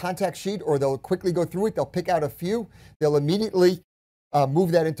look at a contact sheet or they'll quickly go through it. They'll pick out a few. They'll immediately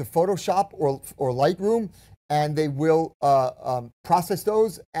move that into Photoshop or Lightroom, and they will process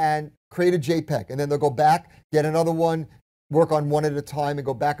those and create a JPEG. And then they'll go back, get another one, work on one at a time, and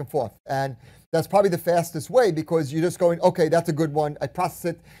go back and forth. And that's probably the fastest way, because you're just going, okay, that's a good one. I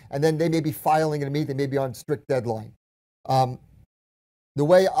process it, and then they may be filing it immediately. They may be on strict deadline. The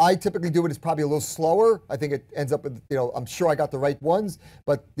way I typically do it is probably a little slower. I think it ends up with, I'm sure I got the right ones,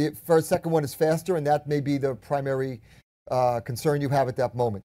 but the second one is faster, and that may be the primary concern you have at that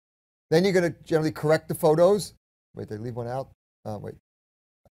moment. Then you're going to generally correct the photos. Wait, did I leave one out? Wait.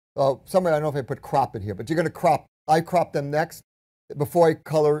 Oh, somewhere, I don't know if I put crop in here, but you're going to crop. I crop them next before I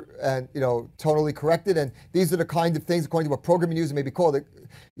color and, tonally correct it. And these are the kind of things, according to what program you use, it may be called.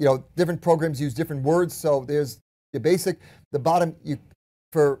 Different programs use different words. So there's your basic. The bottom,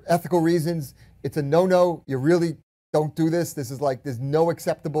 for ethical reasons, it's a no-no. You really don't do this. This is like, there's no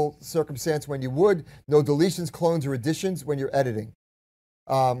acceptable circumstance when you would. No deletions, clones, or additions when you're editing.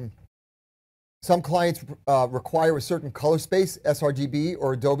 Some clients require a certain color space, sRGB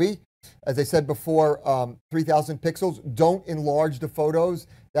or Adobe. As I said before, 3,000 pixels. Don't enlarge the photos.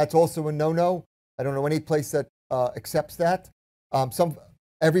 That's also a no-no. I don't know any place that accepts that.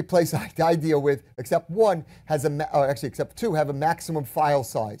 Every place I deal with, except one, except two, have a maximum file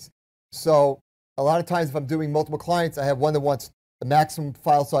size. So a lot of times if I'm doing multiple clients, I have one that wants a maximum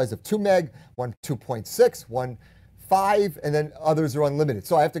file size of 2 meg, one 2.6, one 5, and then others are unlimited.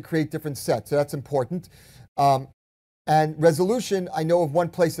 So I have to create different sets. So that's important. And resolution, I know of one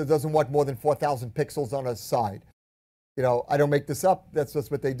place that doesn't want more than 4,000 pixels on a side. I don't make this up. That's just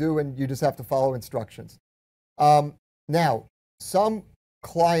what they do, and you just have to follow instructions. Now, some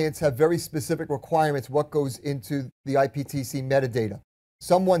clients have very specific requirements what goes into the IPTC metadata.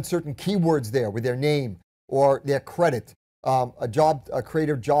 Some want certain keywords there with their name or their credit, a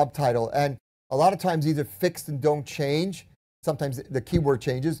creative job title, and a lot of times these are fixed and don't change. Sometimes the keyword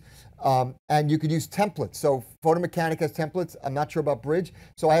changes, and you could use templates. So Photo Mechanic has templates. I'm not sure about Bridge.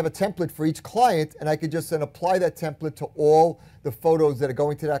 So I have a template for each client, and I could just then apply that template to all the photos that are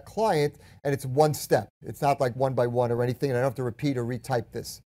going to that client, and it's one step. It's not like one by one or anything, and I don't have to repeat or retype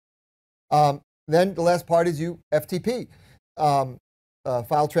this. Then the last part is FTP.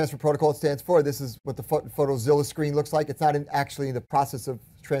 File Transfer Protocol stands for. This is what the Photozilla screen looks like. It's not actually in the process of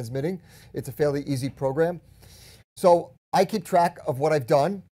transmitting. It's a fairly easy program. So I keep track of what I've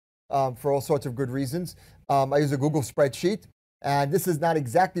done for all sorts of good reasons. I use a Google spreadsheet, and this is not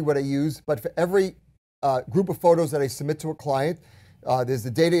exactly what I use, but for every group of photos that I submit to a client, there's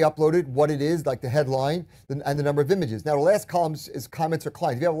the data uploaded, what it is, like the headline, and the number of images. Now, the last column is comments or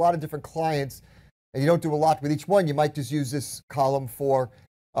clients. If you have a lot of different clients, and you don't do a lot with each one, you might just use this column for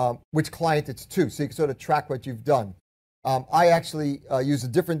which client it's to, so you can sort of track what you've done. I actually use a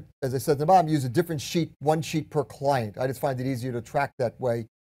different, as I said at the bottom, use a different sheet, one sheet per client. I just find it easier to track that way.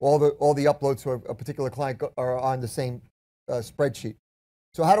 All the uploads to a particular client are on the same spreadsheet.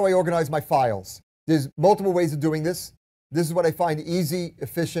 So how do I organize my files? There's multiple ways of doing this. This is what I find easy,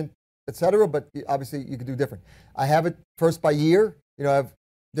 efficient, etc. But obviously you could do different. I have it first by year. I have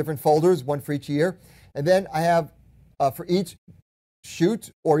different folders, one for each year. And then I have for each shoot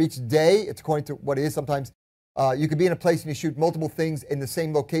or each day, it's according to what it is. Sometimes you could be in a place and you shoot multiple things in the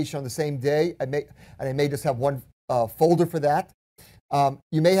same location on the same day. I may just have one folder for that.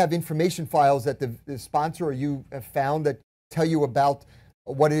 You may have information files that the sponsor or you have found that tell you about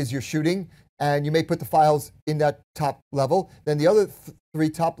what it is you're shooting, and you may put the files in that top level. Then the other three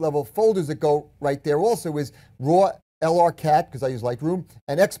top level folders that go right there also is raw, LRCAT, because I use Lightroom,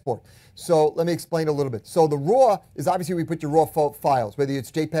 and export. So let me explain a little bit. So the raw is obviously we put your raw files, whether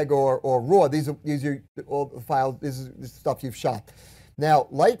it's JPEG or RAW. These are all the files. This is stuff you've shot. Now,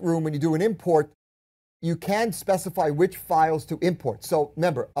 Lightroom, when you do an import, you can specify which files to import. So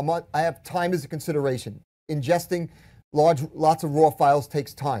remember, I have time as a consideration. Ingesting lots of raw files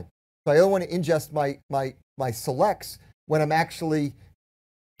takes time. So I don't want to ingest my selects when I'm actually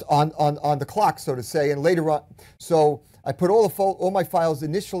on the clock, so to say, and later on. So I put all my files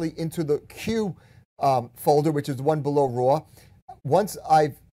initially into the Q folder, which is the one below raw. Once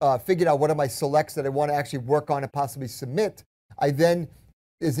I've figured out what are my selects that I want to actually work on and possibly submit, I then,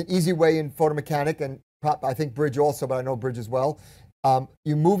 is an easy way in Photomechanic, and I think Bridge also, but I know Bridge as well.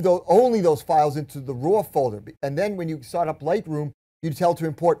 You move only those files into the raw folder. And then when you start up Lightroom, you tell to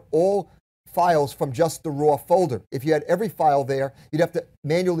import all files from just the raw folder. If you had every file there, you'd have to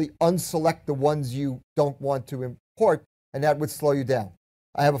manually unselect the ones you don't want to import, and that would slow you down.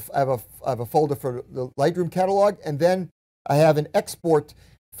 I have a folder for the Lightroom catalog, and then I have an export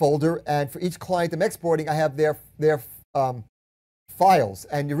folder, and for each client I'm exporting, I have their files.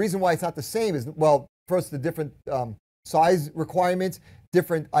 And the reason why it's not the same is, well, first, the different size requirements,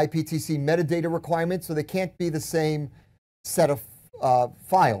 different IPTC metadata requirements, so they can't be the same set of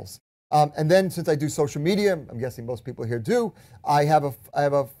files. And then, since I do social media, I'm guessing most people here do, I have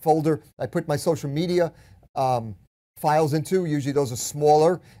a folder I put my social media files into. Usually those are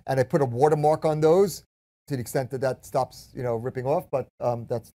smaller, and I put a watermark on those to the extent that that stops, ripping off, but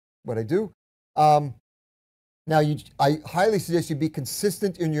that's what I do. Now, I highly suggest you be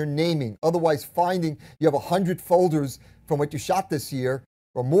consistent in your naming. Otherwise, finding you have 100 folders from what you shot this year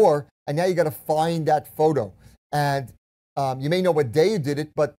or more, and now you got to find that photo. And you may know what day you did it,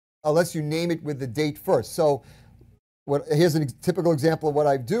 but unless you name it with the date first. So here's a typical example of what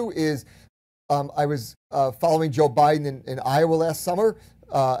I do is I was following Joe Biden in Iowa last summer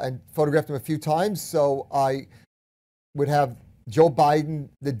and photographed him a few times. So I would have Joe Biden,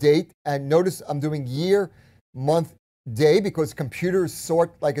 the date, and notice I'm doing year, month, day, because computers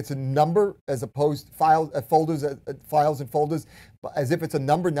sort like it's a number as opposed to files and folders, as if it's a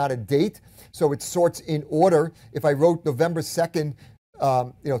number, not a date. So it sorts in order. If I wrote November 2nd,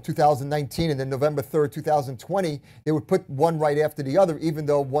 2019, and then November 3rd, 2020, they would put one right after the other, even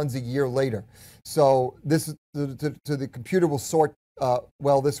though one's a year later. So this the computer will sort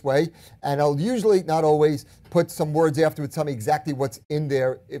well this way, and I'll usually, not always, put some words afterwards, tell me exactly what's in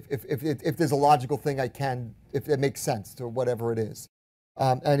there, if there's a logical thing if it makes sense to whatever it is.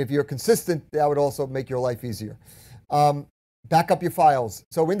 And if you're consistent, that would also make your life easier. Back up your files.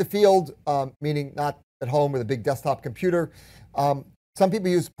 So in the field, meaning not at home with a big desktop computer, some people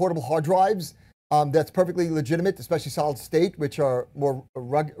use portable hard drives. That's perfectly legitimate, especially solid state, which are more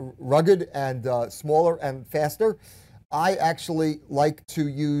rugged and smaller and faster. I actually like to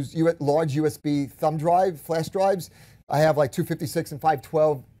use large USB thumb drive, flash drives. I have like 256 and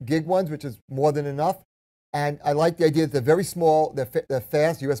 512 gig ones, which is more than enough. And I like the idea that they're very small, they're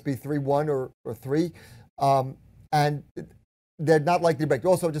fast, USB 3.1 or 3, and they're not likely to break.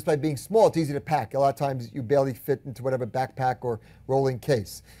 Also, just by being small, it's easy to pack. A lot of times you barely fit into whatever backpack or rolling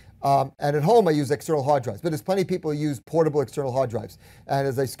case. And at home, I use external hard drives. But there's plenty of people who use portable external hard drives. And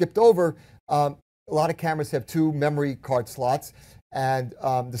as I skipped over, a lot of cameras have 2 memory card slots. And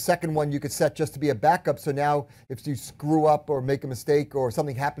the second one you could set just to be a backup. So now if you screw up or make a mistake or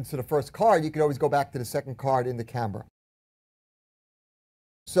something happens to the first card, you can always go back to the second card in the camera.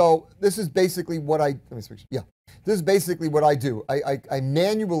 So this is basically what let me switch. Yeah, this is basically what I do. I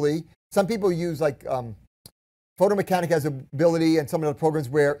manually, some people use like Photomechanic has an ability and some of the programs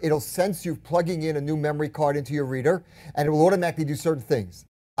where it'll sense you plugging in a new memory card into your reader, and it will automatically do certain things.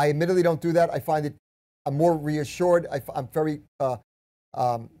 I admittedly don't do that. I find it, I'm more reassured. I'm very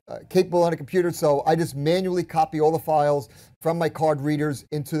capable on a computer, so I just manually copy all the files from my card readers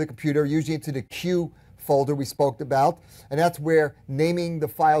into the computer, usually into the Q folder we spoke about, and that's where naming the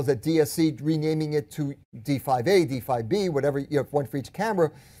files at DSC, renaming it to D5A, D5B, whatever, you have one for each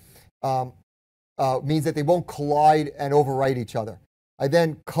camera, means that they won't collide and overwrite each other. I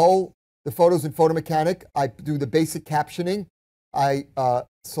then cull the photos in Photomechanic. I do the basic captioning. I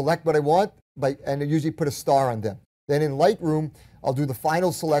select what I want, and I usually put a star on them. Then in Lightroom, I'll do the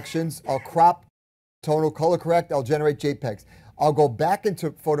final selections. I'll crop, tonal, color correct. I'll generate JPEGs. I'll go back into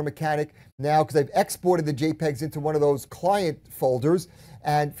Photomechanic now because I've exported the JPEGs into one of those client folders.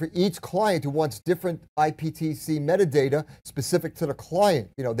 And for each client who wants different IPTC metadata specific to the client,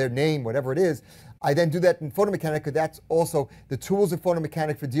 their name, whatever it is, I then do that in Photomechanic because that's also the tools in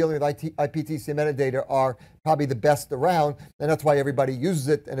Photomechanic for dealing with IPTC metadata are probably the best around, and that's why everybody uses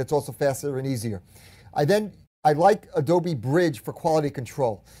it, and it's also faster and easier. I like Adobe Bridge for quality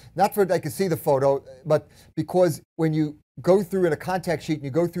control. Not for I can see the photo, but because when you go through in a contact sheet and you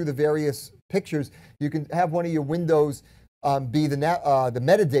go through the various pictures, you can have one of your windows be the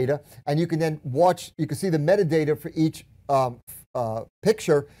metadata, and you can then you can see the metadata for each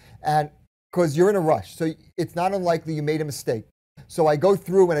picture, and because you're in a rush. So it's not unlikely you made a mistake. So I go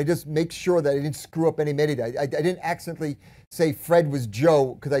through and I just make sure that I didn't screw up any metadata. I didn't accidentally say Fred was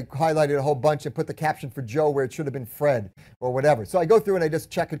Joe because I highlighted a whole bunch and put the caption for Joe where it should have been Fred or whatever. So I go through and I just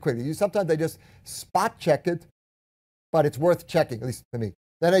check it quickly. Sometimes I just spot check it, but it's worth checking, at least to me.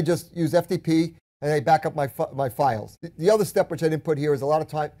 Then I just use FTP and I back up my files. The other step, which I didn't put here, is a lot of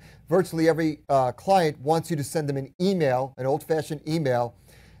time, virtually every client wants you to send them an email, an old-fashioned email,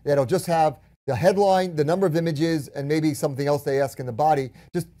 that'll just have the headline, the number of images, and maybe something else they ask in the body.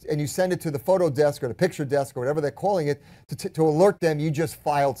 And you send it to the photo desk or the picture desk or whatever they're calling it to alert them you just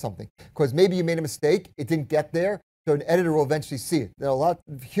filed something. Because maybe you made a mistake, it didn't get there, so an editor will eventually see it. Now,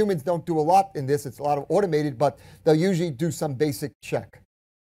 humans don't do a lot in this, it's a lot of automated, but they'll usually do some basic check.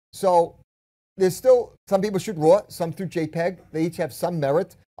 So there's still, some people shoot RAW, some through JPEG. They each have some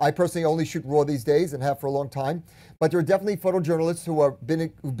merit. I personally only shoot RAW these days and have for a long time. But there are definitely photojournalists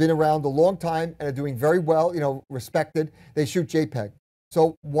who've been around a long time and are doing very well, respected. They shoot JPEG.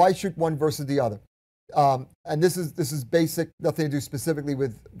 So why shoot one versus the other? And this is basic, nothing to do specifically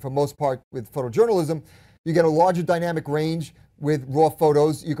with, for most part, with photojournalism. You get a larger dynamic range with RAW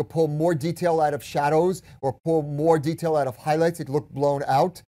photos. You could pull more detail out of shadows or pull more detail out of highlights. It look blown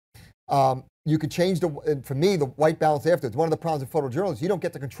out. You could change for me, the white balance after. It's one of the problems with photojournalists. You don't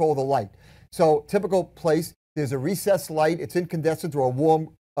get to control the light. So typical place, there's a recessed light. It's incandescent or a warm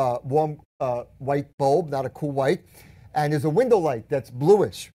white bulb, not a cool white. And there's a window light that's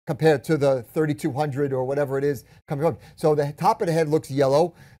bluish compared to the 3200 or whatever it is coming up. So the top of the head looks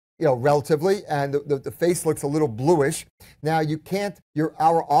yellow, relatively, and the face looks a little bluish. Now you can't,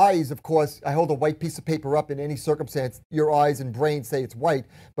 our eyes, of course, I hold a white piece of paper up in any circumstance, your eyes and brain say it's white,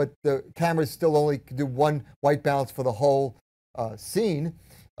 but the cameras still only can do one white balance for the whole scene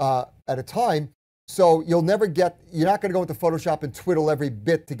at a time. So you're not going to go into Photoshop and twiddle every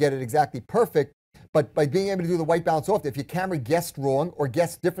bit to get it exactly perfect, but by being able to do the white balance off, if your camera guessed wrong or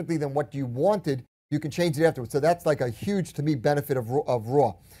guessed differently than what you wanted, you can change it afterwards. So that's like a huge, to me, benefit of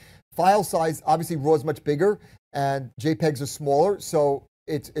RAW. File size, obviously RAW is much bigger and JPEGs are smaller, so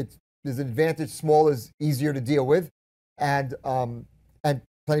there's an advantage. Small is easier to deal with, and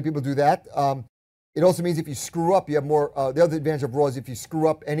plenty of people do that. It also means if you screw up, you have more. The other advantage of RAW is if you screw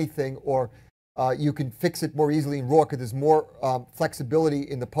up anything, or you can fix it more easily in RAW because there's more flexibility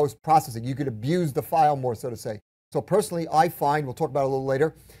in the post-processing. You could abuse the file more, so to say. So personally, I find, we'll talk about it a little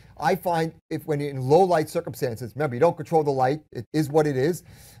later, I find when you're in low light circumstances, remember, you don't control the light, it is what it is.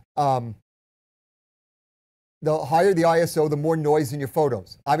 The higher the ISO, the more noise in your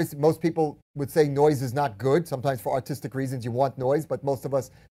photos. Obviously, most people would say noise is not good. Sometimes for artistic reasons you want noise, but most of us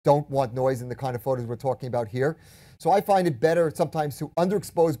don't want noise in the kind of photos we're talking about here. So I find it better sometimes to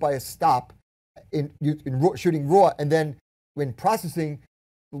underexpose by a stop in shooting RAW, and then when processing,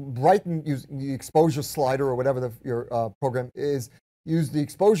 brighten using the exposure slider or whatever your program is, use the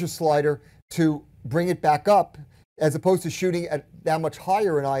exposure slider to bring it back up, as opposed to shooting at that much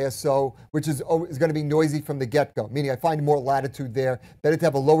higher in ISO, which is going to be noisy from the get-go, meaning I find more latitude there. Better to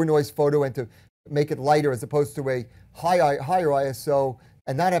have a lower noise photo and to make it lighter as opposed to a higher ISO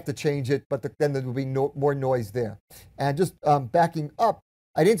and not have to change it, but then there will be more noise there. And just backing up,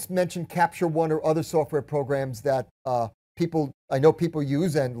 I didn't mention Capture One or other software programs that I know people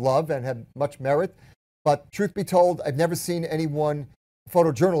use and love and have much merit, but truth be told, I've never seen anyone,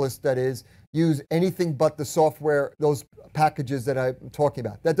 photojournalist that is, use anything but the software, those packages that I'm talking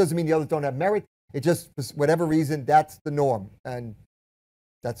about. That doesn't mean the others don't have merit. It just, for whatever reason, that's the norm, and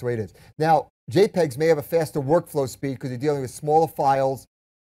that's the way it is. Now, JPEGs may have a faster workflow speed because you're dealing with smaller files,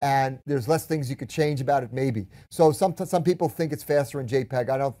 and there's less things you could change about it, maybe. So some people think it's faster in JPEG.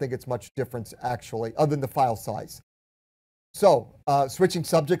 I don't think it's much difference, actually, other than the file size. So, switching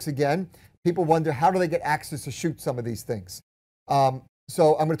subjects again, people wonder, how do they get access to shoot some of these things?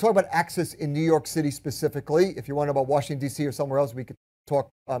 So I'm going to talk about access in New York City specifically. If you want to know about Washington, D.C. or somewhere else, we could talk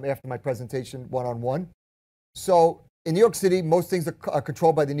after my presentation one-on-one. So in New York City, most things are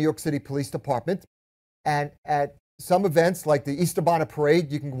controlled by the New York City Police Department. And at some events, like the Easter Bonnet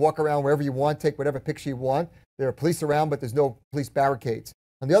Parade, you can walk around wherever you want, take whatever picture you want. There are police around, but there's no police barricades.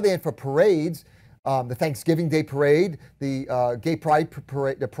 On the other hand, for parades, the Thanksgiving Day Parade, the Gay Pride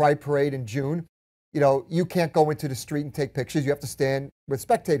Parade, the Pride Parade in June, you can't go into the street and take pictures. You have to stand where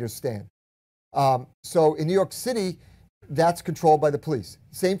spectators stand. So in New York City, that's controlled by the police.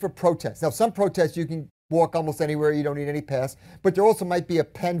 Same for protests. Now, some protests you can walk almost anywhere. You don't need any pass. But there also might be a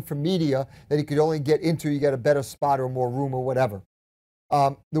pen for media that you could only get into. You get a better spot or more room or whatever.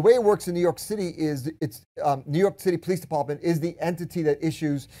 The way it works in New York City is New York City Police Department is the entity that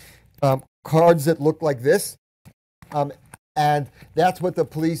issues cards that look like this. And that's what the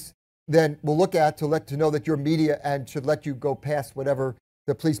police then will look at to know that you're media and should let you go past whatever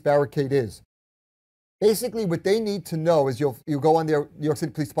the police barricade is. Basically, what they need to know is you'll go on their New York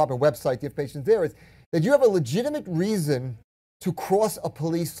City Police Department website, the information there is that you have a legitimate reason to cross a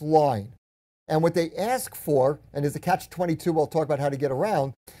police line. And what they ask for, and there's a catch-22 I'll talk about how to get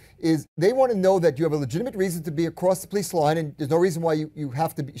around, is they want to know that you have a legitimate reason to be across the police line, and there's no reason why you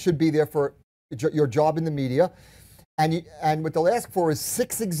should be there for your job in the media. And what they'll ask for is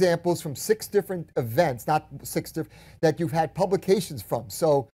 6 examples from 6 different events, not 6 different, that you've had publications from.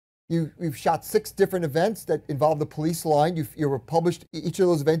 So you've shot 6 different events that involve the police line. You were published, each of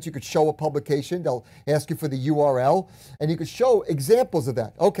those events you could show a publication. They'll ask you for the URL, and you could show examples of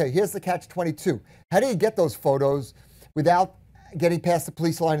that. Okay, here's the catch-22. How do you get those photos without getting past the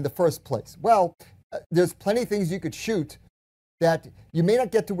police line in the first place? Well, there's plenty of things you could shoot that you may not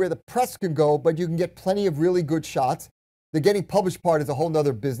get to where the press can go, but you can get plenty of really good shots. The getting published part is a whole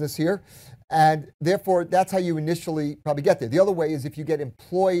nother business here. And therefore, that's how you initially probably get there. The other way is if you get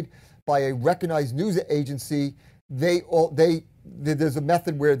employed by a recognized news agency, there's a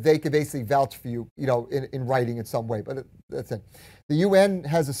method where they can basically vouch for you, in writing in some way, but that's it. The UN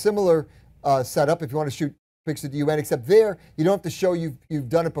has a similar setup if you want to shoot pictures at the UN, except there, you don't have to show you've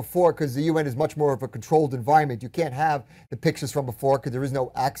done it before because the UN is much more of a controlled environment. You can't have the pictures from before because there is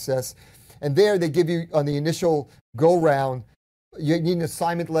no access. And there they give you, on the initial go-round, you need an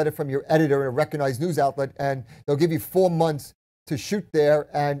assignment letter from your editor in a recognized news outlet, and they'll give you 4 months to shoot there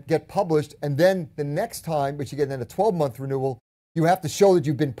and get published. And then the next time, which you get then a 12-month renewal, you have to show that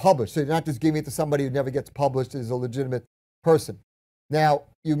you've been published. So you're not just giving it to somebody who never gets published as a legitimate person. Now,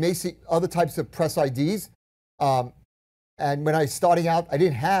 you may see other types of press IDs. And when I was starting out, I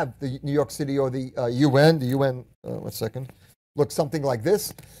didn't have the New York City or the UN. The UN, one second, looks something like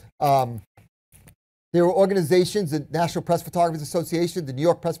this. There were organizations, the National Press Photographers Association, the New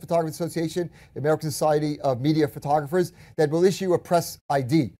York Press Photographers Association, the American Society of Media Photographers, that will issue a press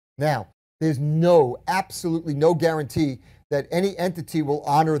ID. Now, there's absolutely no guarantee that any entity will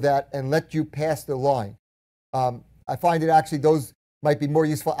honor that and let you pass the line. I find that actually those might be more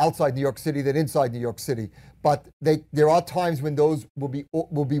useful outside New York City than inside New York City. But there are times when those will be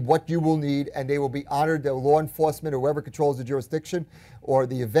what you will need, and they will be honored. The law enforcement or whoever controls the jurisdiction or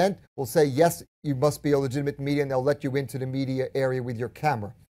the event will say, yes, you must be a legitimate media, and they'll let you into the media area with your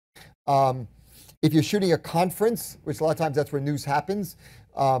camera. If you're shooting a conference, which a lot of times that's where news happens,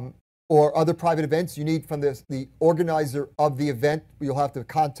 or other private events, you need from the organizer of the event, you'll have to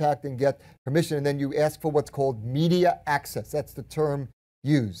contact and get permission, and then you ask for what's called media access. That's the term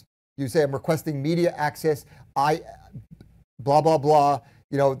used. You say, I'm requesting media access, blah, blah, blah,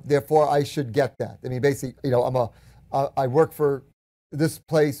 therefore I should get that. I mean, basically, I work for this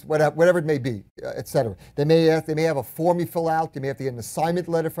place, whatever it may be, et cetera. They may have a form you fill out, you may have to get an assignment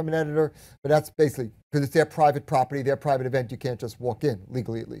letter from an editor, but that's basically, because it's their private property, their private event, you can't just walk in,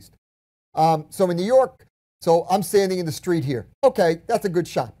 legally at least. So in New York, I'm standing in the street here. Okay, that's a good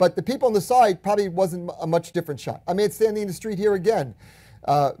shot. But the people on the side probably wasn't a much different shot. I mean, it's standing in the street here again.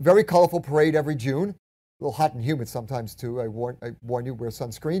 Very colorful parade every June. A little hot and humid sometimes too. I warn you, wear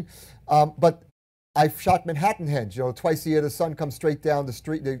sunscreen. But I've shot Manhattan Heads. Twice a year the sun comes straight down the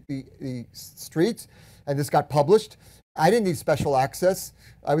street, the streets, and this got published. I didn't need special access.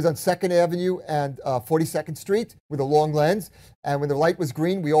 I was on 2nd Avenue and 42nd Street with a long lens. And when the light was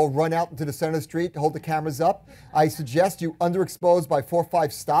green, we all run out into the center of the street to hold the cameras up. I suggest you underexpose by 4 or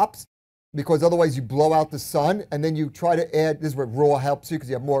 5 stops, because otherwise you blow out the sun, and then you try to add, this is where RAW helps you because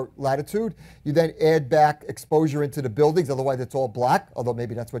you have more latitude. You then add back exposure into the buildings, otherwise it's all black, although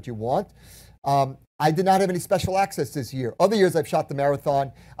maybe that's what you want. I did not have any special access this year. Other years I've shot the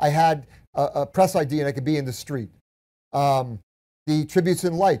marathon. I had a press ID and I could be in the street. The tributes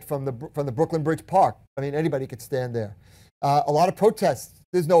in light from the Brooklyn Bridge Park. I mean, anybody could stand there. A lot of protests.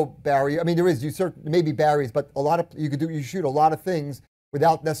 There's no barrier. I mean, there is. There may be barriers, but you shoot a lot of things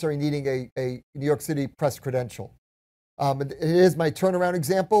without necessarily needing a New York City press credential. Here's my turnaround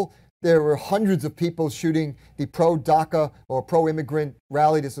example. There were hundreds of people shooting the pro-DACA or pro-immigrant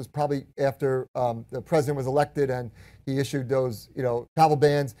rally. This was probably after the president was elected and he issued those, travel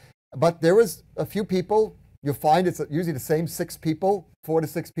bans. But there was a few people. You'll find it's usually the same 6 people, 4 to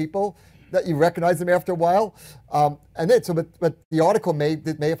 6 people, that you recognize them after a while. But the article may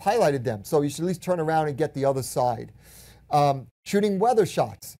have highlighted them. So you should at least turn around and get the other side. Shooting weather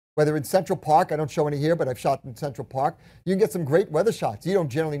shots, whether in Central Park, I don't show any here, but I've shot in Central Park. You can get some great weather shots. You don't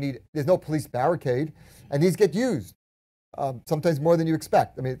generally need, there's no police barricade, and these get used, sometimes more than you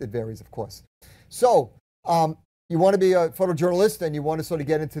expect. I mean, it varies, of course. So you want to be a photojournalist, and you want to sort of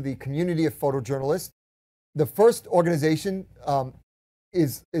get into the community of photojournalists. The first organization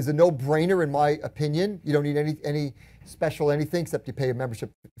is a no-brainer in my opinion. You don't need any special anything except you pay a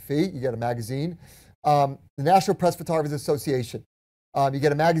membership fee. You get a magazine. The National Press Photographers Association. You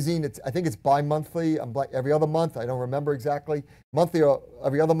get a magazine. I think it's bi-monthly. Every other month. I don't remember exactly. Monthly or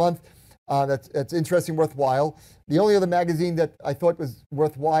every other month. That's interesting, worthwhile. The only other magazine that I thought was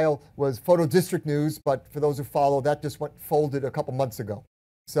worthwhile was Photo District News, but for those who follow, that just went folded a couple months ago.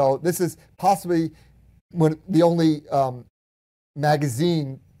 So this is possibly the only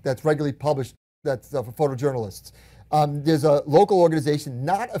magazine that's regularly published that's for photojournalists. There's a local organization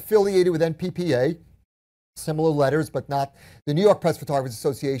not affiliated with NPPA, similar letters, but not the New York Press Photographers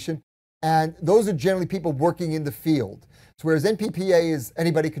Association. And those are generally people working in the field. So whereas NPPA is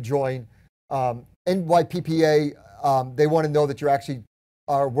anybody could join, NYPPA, they want to know that you actually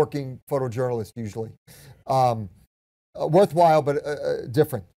are working photojournalist usually. Worthwhile, but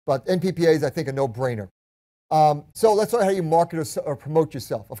different. But NPPA is, I think, a no-brainer. So let's talk how you market or promote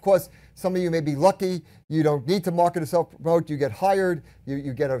yourself. Of course, some of you may be lucky. You don't need to market or self-promote. You get hired.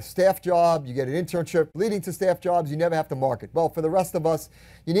 You get a staff job. You get an internship leading to staff jobs. You never have to market. Well, for the rest of us,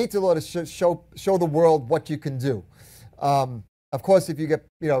 you need to let us show the world what you can do. Of course, if you get,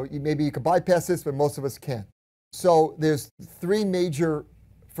 maybe you can bypass this, but most of us can't. So there's three major,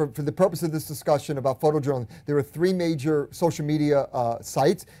 for the purpose of this discussion about photojournalism, there are three major social media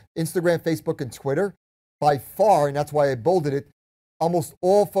sites: Instagram, Facebook, and Twitter. By far, and that's why I bolded it, almost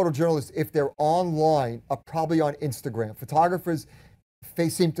all photojournalists, if they're online, are probably on Instagram. Photographers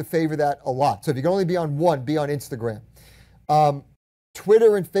seem to favor that a lot. So if you can only be on one, be on Instagram.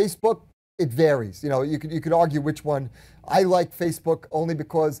 Twitter and Facebook, it varies. You could argue which one. I like Facebook only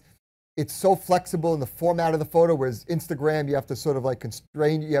because it's so flexible in the format of the photo, whereas Instagram, you have to sort of like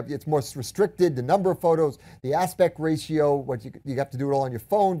constrain, it's more restricted, the number of photos, the aspect ratio, you have to do it all on your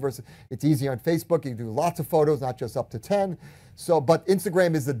phone versus it's easy on Facebook. You can do lots of photos, not just up to 10. So, but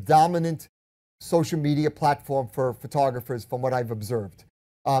Instagram is the dominant social media platform for photographers from what I've observed.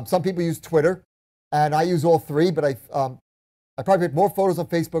 Some people use Twitter, and I use all three, but I probably put more photos on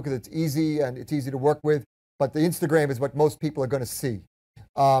Facebook because it's easy and it's easy to work with, but the Instagram is what most people are going to see.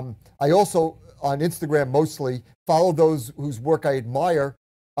 I also, on Instagram mostly, follow those whose work I admire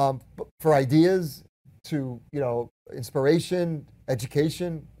for ideas, to, inspiration,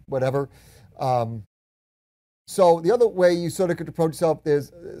 education, whatever. So the other way you sort of could approach yourself,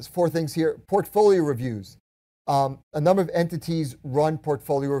 there's four things here. Portfolio reviews. A number of entities run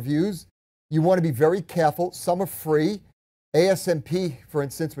portfolio reviews. You want to be very careful. Some are free. ASMP, for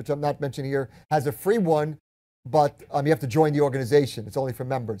instance, which I'm not mentioning here, has a free one, but you have to join the organization. It's only for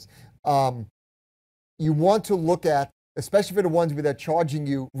members. You want to look at, especially for the ones where they're charging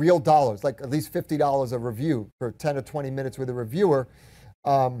you real dollars, like at least $50 a review for 10 or 20 minutes with a reviewer.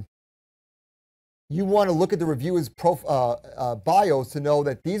 You want to look at the reviewer's bios to know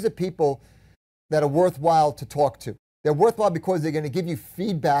that these are people that are worthwhile to talk to. They're worthwhile because they're going to give you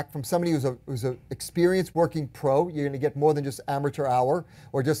feedback from somebody who's an experienced working pro. You're going to get more than just amateur hour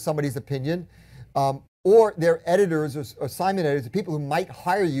or just somebody's opinion. Or they're editors or assignment editors, people who might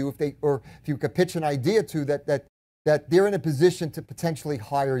hire you if you could pitch an idea to that they're in a position to potentially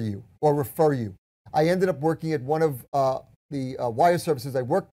hire you or refer you. I ended up working at one of the wire services I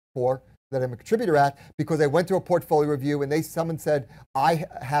worked for that I'm a contributor at because I went to a portfolio review and someone said, I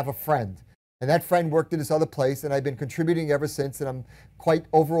have a friend. And that friend worked at this other place, and I've been contributing ever since, and I'm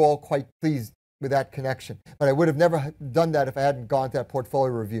overall quite pleased with that connection. But I would have never done that if I hadn't gone to that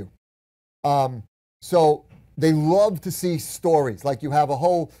portfolio review. So they love to see stories, like you have a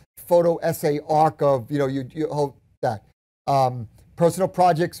whole photo essay arc of, you hold that. Personal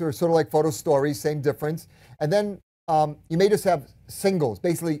projects are sort of like photo stories, same difference. And then you may just have singles,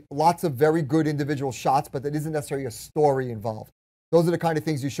 basically lots of very good individual shots, but there isn't necessarily a story involved. Those are the kind of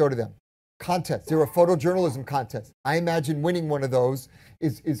things you show to them. Contests. There are photojournalism contests. I imagine winning one of those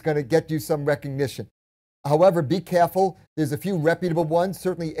is going to get you some recognition. However, be careful. There's a few reputable ones.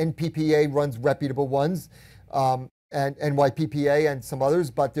 Certainly NPPA runs reputable ones, and NYPPA and some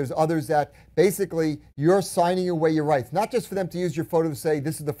others, but there's others that basically you're signing away your rights, not just for them to use your photo to say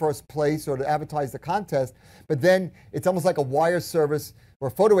this is the first place or to advertise the contest, but then it's almost like a wire service or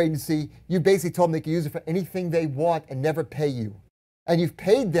a photo agency. You basically told them they can use it for anything they want and never pay you. And you've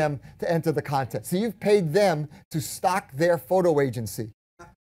paid them to enter the contest. So you've paid them to stock their photo agency.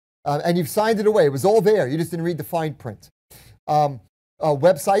 And you've signed it away. It was all there. You just didn't read the fine print.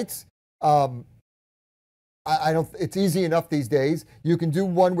 Websites, it's easy enough these days. You can do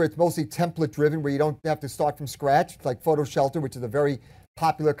one where it's mostly template driven, where you don't have to start from scratch, like Photo Shelter, which is a very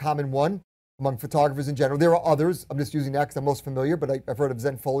popular, common one. among photographers in general. There are others. I'm just using that because I'm most familiar, but I've heard of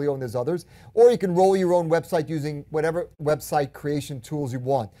Zenfolio and there's others. Or you can roll your own website using whatever website creation tools you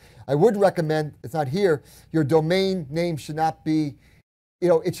want. I would recommend, it's not here, your domain name should not be,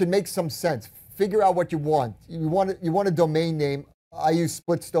 it should make some sense. Figure out what you want. You want a domain name. I use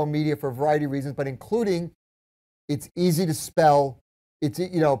Splitstone Media for a variety of reasons, but including it's easy to spell. It's,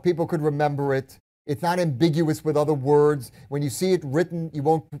 people could remember it. It's not ambiguous with other words. When you see it written, you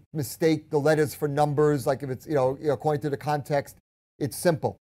won't mistake the letters for numbers, like if it's, according to the context. It's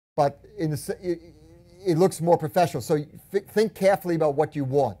simple, but it looks more professional. So think carefully about what you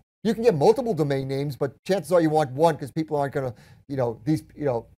want. You can get multiple domain names, but chances are you want one because people aren't going to,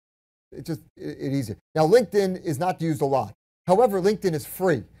 it's easier. Now, LinkedIn is not used a lot. However, LinkedIn is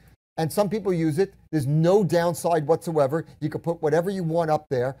free. And some people use it. There's no downside whatsoever. You can put whatever you want up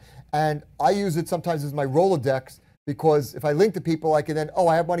there. And I use it sometimes as my Rolodex because if I link to people, I can then,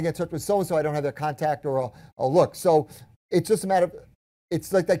 I want to get in touch with so-and-so. I don't have their contact or I'll look. So it's just a matter of,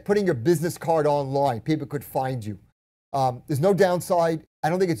 it's like putting your business card online. People could find you. There's no downside. I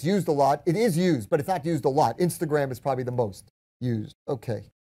don't think it's used a lot. It is used, but it's not used a lot. Instagram is probably the most used. Okay.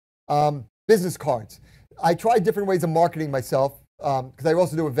 Business cards. I tried different ways of marketing myself. Because I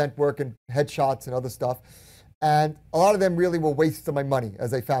also do event work and headshots and other stuff. And a lot of them really were wastes of my money,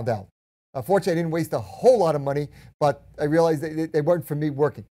 as I found out. Fortunately, I didn't waste a whole lot of money, but I realized they weren't for me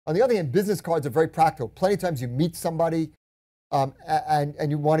working. On the other hand, business cards are very practical. Plenty of times you meet somebody and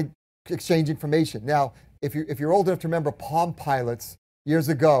you want to exchange information. Now, if you're old enough to remember Palm Pilots years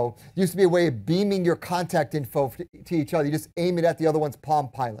ago, it used to be a way of beaming your contact info to each other. You just aim it at the other one's Palm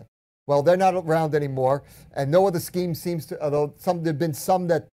Pilot. Well, they're not around anymore, and no other scheme seems to, although there have been some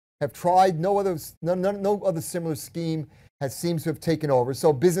that have tried, no other similar scheme seems to have taken over.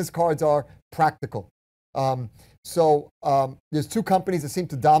 So business cards are practical. There's two companies that seem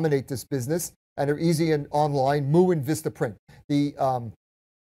to dominate this business, and they're easy and online, Moo and Vistaprint. The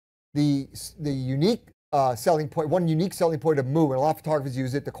unique selling point, one unique selling point of Moo, and a lot of photographers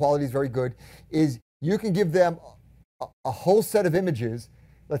use it, the quality is very good, is you can give them a whole set of images.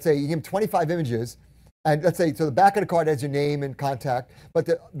 Let's say you give them 25 images, and let's say, so the back of the card has your name and contact, but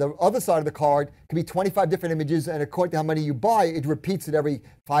the other side of the card can be 25 different images, and according to how many you buy, it repeats it every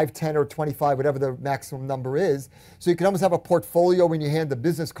 5, 10, or 25, whatever the maximum number is. So you can almost have a portfolio when you hand the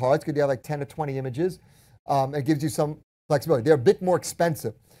business cards, because you have like 10 or 20 images. It gives you some flexibility. They're a bit more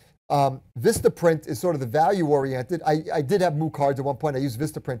expensive. Vistaprint is sort of the value-oriented. I did have Moo cards at one point. I used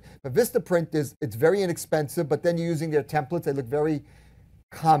Vistaprint. But Vistaprint it's very inexpensive, but then you're using their templates. They look very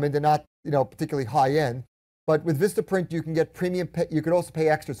common. They're not, particularly high-end. But with Vistaprint, you can get premium. You could also pay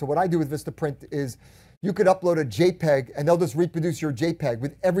extra. So what I do with Vistaprint is you could upload a JPEG, and they'll just reproduce your JPEG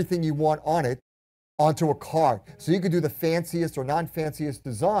with everything you want on it onto a card. So you could do the fanciest or non-fanciest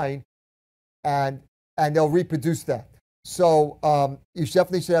design, and they'll reproduce that. So you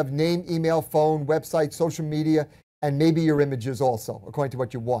definitely should have name, email, phone, website, social media, and maybe your images also, according to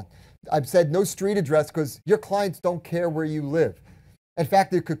what you want. I've said no street address because your clients don't care where you live. In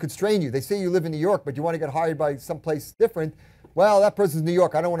fact, it could constrain you. They say you live in New York, but you want to get hired by someplace different. Well, that person's in New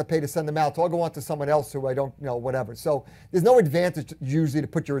York. I don't want to pay to send them out, so I'll go on to someone else who I don't know, whatever. So there's no advantage usually to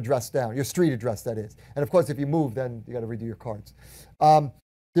put your address down, your street address, that is. And of course, if you move, then you got to redo your cards.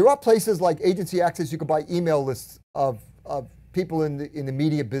 There are places like Agency Access you could buy email lists of people in the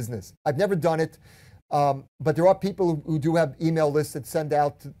media business. I've never done it, but there are people who do have email lists that send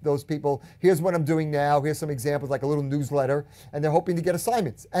out to those people. Here's what I'm doing now. Here's some examples, like a little newsletter, and they're hoping to get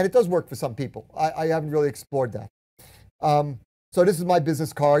assignments. And it does work for some people. I haven't really explored that. So this is my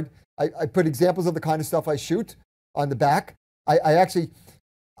business card. I put examples of the kind of stuff I shoot on the back.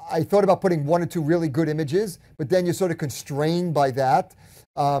 I thought about putting 1 or 2 really good images, but then you're sort of constrained by that.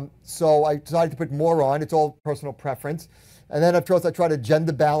 So I decided to put more on. It's all personal preference. And then, of course, I try to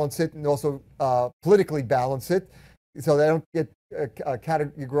gender balance it and also politically balance it so they don't get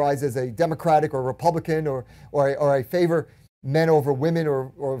categorized as a Democratic or Republican or I favor men over women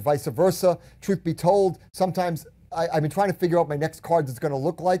or vice versa. Truth be told, sometimes I've been trying to figure out my next card is going to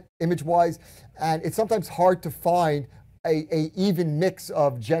look like image-wise, and it's sometimes hard to find a even mix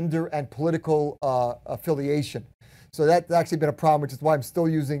of gender and political affiliation. So that's actually been a problem, which is why I'm still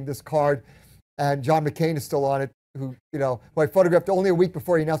using this card. And John McCain is still on it, who I photographed only a week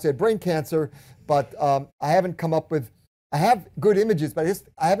before he announced he had brain cancer. But I haven't come up with, I have good images, but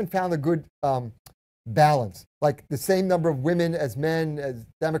I haven't found a good balance. Like the same number of women as men, as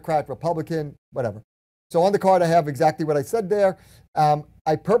Democrat, Republican, whatever. So on the card, I have exactly what I said there. I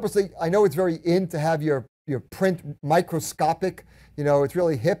know it's very in to have your print microscopic, it's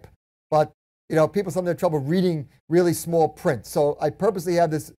really hip, but people sometimes have trouble reading really small print. So I purposely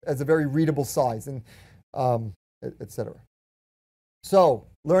have this as a very readable size, and etc. So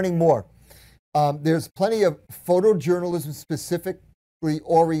learning more. There's plenty of photojournalism specifically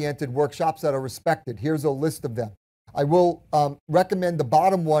oriented workshops that are respected. Here's a list of them. I will recommend the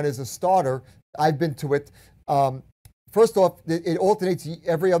bottom one as a starter. I've been to it. First off, it alternates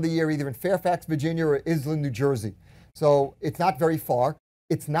every other year, either in Fairfax, Virginia, or Island, New Jersey. So it's not very far.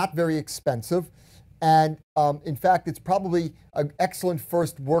 It's not very expensive. And in fact, it's probably an excellent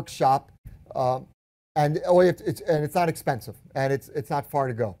first workshop. And it's not expensive, and it's not far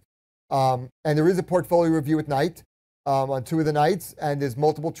to go. And there is a portfolio review at night on 2 of the nights, and there's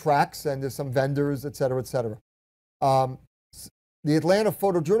multiple tracks, and there's some vendors, et cetera, et cetera. The Atlanta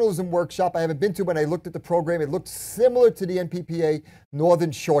Photojournalism Workshop I haven't been to, but I looked at the program. It looked similar to the NPPA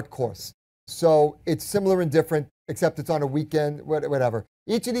Northern Short Course. So it's similar and different, except it's on a weekend, whatever.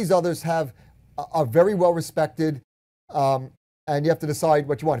 Each of these others are very well respected, and you have to decide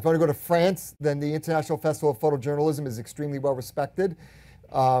what you want. If you want to go to France, then the International Festival of Photojournalism is extremely well respected.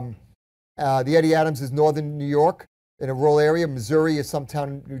 The Eddie Adams is Northern New York in a rural area. Missouri is some town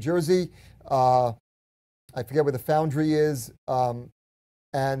in New Jersey. I forget where the Foundry is, and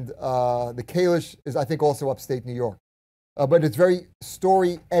the Kalish is, I think, also upstate New York. But it's very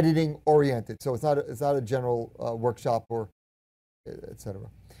story editing oriented, so it's not a general workshop or etc.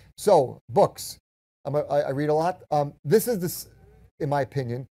 So books, I read a lot. This is in my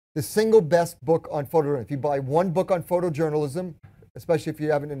opinion, the single best book on photojournalism. If you buy one book on photojournalism, especially if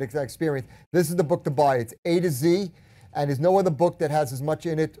you haven't an exact experience, this is the book to buy. It's A to Z. And there's no other book that has as much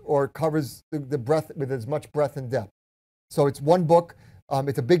in it or covers the breadth with as much breadth and depth. So it's one book.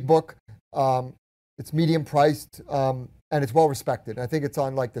 It's a big book. It's medium priced, and it's well respected. I think it's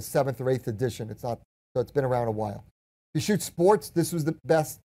on like the 7th or 8th edition. So it's been around a while. If you shoot sports, this was the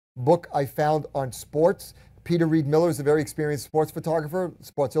best book I found on sports. Peter Reed Miller is a very experienced sports photographer,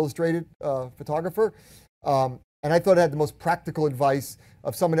 Sports Illustrated photographer. And I thought it had the most practical advice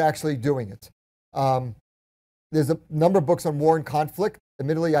of someone actually doing it. There's a number of books on war and conflict.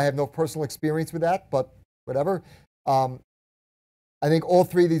 Admittedly, I have no personal experience with that, but whatever. I think all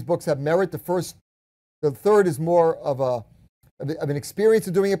 3 of these books have merit. The third is more of an experience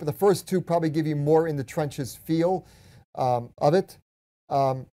of doing it, but the first 2 probably give you more in the trenches feel of it.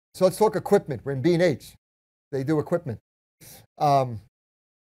 So let's talk equipment. We're in B&H. They do equipment. And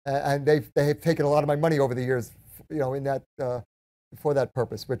they have taken a lot of my money over the years, in that for that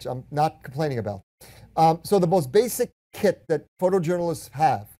purpose, which I'm not complaining about. So the most basic kit that photojournalists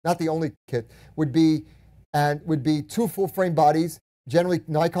have, not the only kit, would be 2 full frame bodies, generally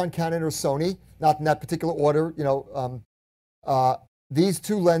Nikon, Canon, or Sony, not in that particular order. These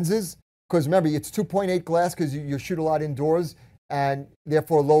 2 lenses, because remember, it's 2.8 glass because you shoot a lot indoors, and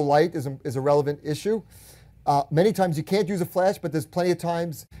therefore low light is a relevant issue. Many times you can't use a flash, but there's plenty of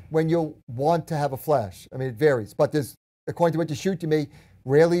times when you'll want to have a flash. I mean, it varies, but according to what you shoot, you may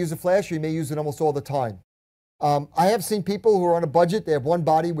rarely use a flash, or you may use it almost all the time. I have seen people who are on a budget. They have one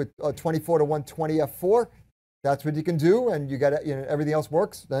body with 24 to 120 f4. That's what you can do, and you got everything else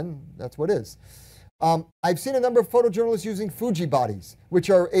works. Then that's what it is. I've seen a number of photojournalists using Fuji bodies, which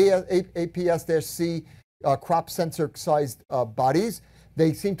are APS-C crop sensor sized bodies.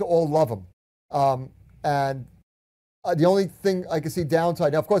 They seem to all love them. And the only thing I can see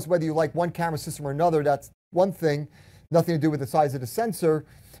downside, now of course, whether you like one camera system or another, that's one thing. Nothing to do with the size of the sensor,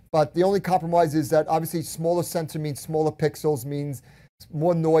 but the only compromise is that obviously smaller sensor means smaller pixels, means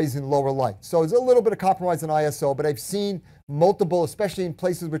more noise and lower light. So there's a little bit of compromise in ISO, but I've seen multiple, especially in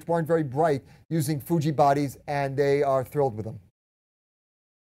places which weren't very bright, using Fuji bodies, and they are thrilled with them.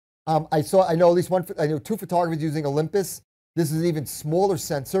 I know 2 photographers using Olympus. This is an even smaller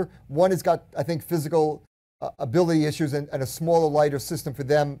sensor. One has got, I think, physical ability issues, and a smaller, lighter system for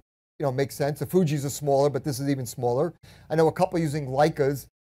them makes sense. The Fujis are smaller, but this is even smaller. I know a couple using Leicas.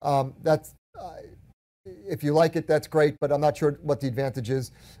 If you like it, that's great, but I'm not sure what the advantage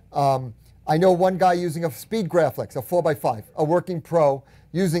is. I know one guy using a Speed Graphics, a 4x5, a working pro,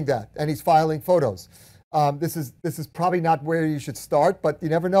 using that, and he's filing photos. This is probably not where you should start, but you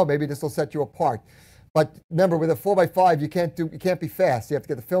never know. Maybe this will set you apart. But remember, with a 4x5, you can't be fast. You have to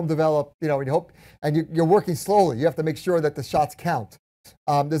get the film developed, and you're working slowly. You have to make sure that the shots count.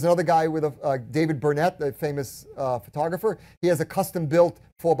 There's another guy with David Burnett, the famous photographer. He has a custom-built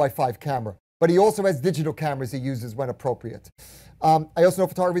 4x5 camera, but he also has digital cameras he uses when appropriate. I also know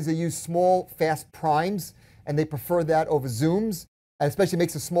photographers that use small, fast primes, and they prefer that over zooms, and especially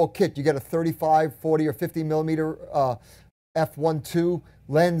makes a small kit. You get a 35, 40, or 50 millimeter f1.2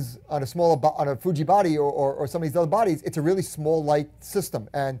 lens on a Fuji body or some of these other bodies. It's a really small, light system,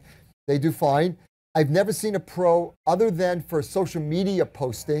 and They do fine. I've never seen a pro, other than for social media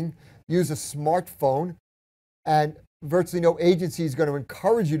posting, use a smartphone, and virtually no agency is going to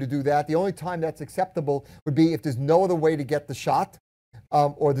encourage you to do that. The only time that's acceptable would be if there's no other way to get the shot,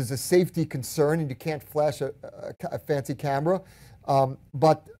 or there's a safety concern and you can't flash a fancy camera.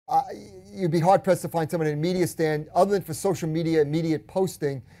 But you'd be hard-pressed to find someone in a media stand, other than for social media immediate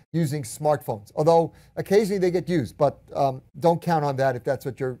posting, using smartphones. Although occasionally they get used, but don't count on that if that's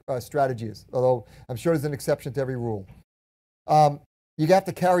what your strategy is. Although I'm sure there's an exception to every rule. You have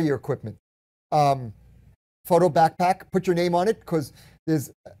to carry your equipment. Photo backpack, put your name on it, because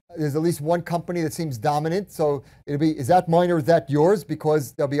there's at least one company that seems dominant. So it'll be, is that mine or is that yours?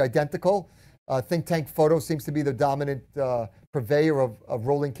 Because they'll be identical. Think Tank Photo seems to be the dominant purveyor of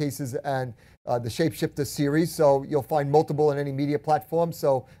rolling cases and the Shapeshifter series. So you'll find multiple on any media platform.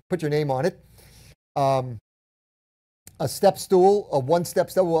 So put your name on it. A step stool, a one-step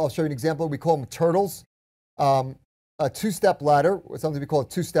step. Well, I'll show you an example. We call them turtles. A two-step ladder, or something we call a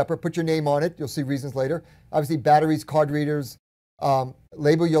two-stepper. Put your name on it. You'll see reasons later. Obviously, batteries, card readers.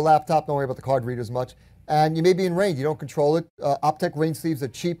 Label your laptop. Don't worry about the card readers much. And you may be in rain. You don't control it. Optec rain sleeves are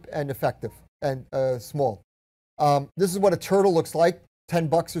cheap and effective and small. This is what a turtle looks like,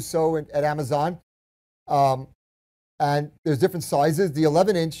 $10 or so at Amazon. And there's different sizes. The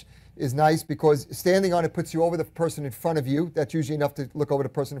 11-inch is nice because standing on it puts you over the person in front of you. That's usually enough to look over the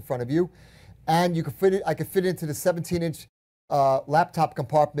person in front of you. And you can fit it. I could fit it into the 17-inch laptop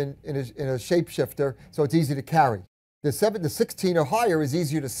compartment in a Shapeshifter, so it's easy to carry. The 16 or higher is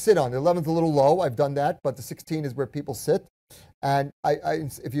easier to sit on. The 11's a little low. I've done that, but the 16 is where people sit. And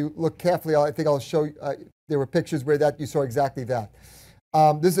if you look carefully, I think I'll show you. There were pictures where you saw exactly that.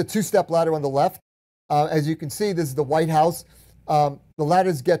 This is a two-step ladder on the left. As you can see, this is the White House. The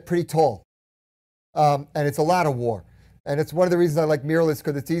ladders get pretty tall, and it's a ladder war. And it's one of the reasons I like mirrorless,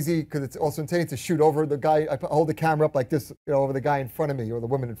 because it's easy, because it's also intended to shoot over the guy. I hold the camera up like this, over the guy in front of me or the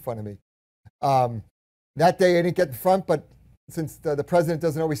woman in front of me. That day I didn't get in front, but since the president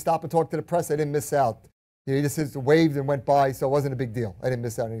doesn't always stop and talk to the press, I didn't miss out. He just waved and went by, so it wasn't a big deal. I didn't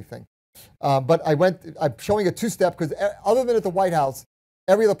miss out on anything. But I'm showing a two-step because other than at the White House,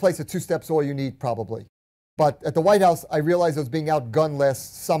 every other place a two-step's all you need probably. But at the White House, I realized I was being outgunned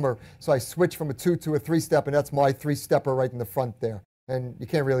last summer, so I switched from a two to a three-step, and that's my three-stepper right in the front there. And you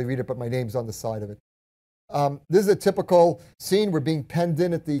can't really read it, but my name's on the side of it. This is a typical scene. We're being penned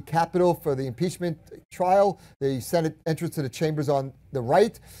in at the Capitol for the impeachment trial. The Senate entrance to the chambers on the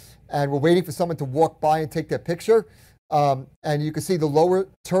right, and we're waiting for someone to walk by and take their picture. And you can see the lower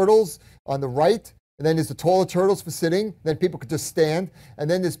turtles on the right, and then there's the taller turtles for sitting. Then people could just stand, and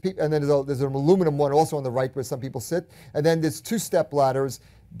then there's an aluminum one also on the right where some people sit, and then there's two-step ladders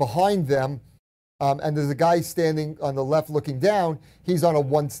behind them. And there's a guy standing on the left looking down. He's on a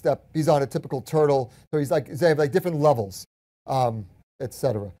one-step. He's on a typical turtle. So they have like different levels,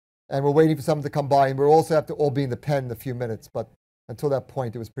 etc. And we're waiting for someone to come by, and we'll also have to all be in the pen in a few minutes. But until that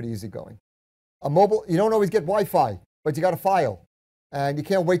point, it was pretty easy going. A mobile, you don't always get Wi-Fi, but you got a file. And you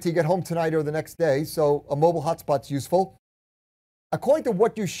can't wait till you get home tonight or the next day, so a mobile hotspot's useful. According to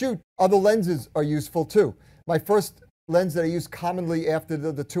what you shoot, other lenses are useful too. My first lens that I use commonly after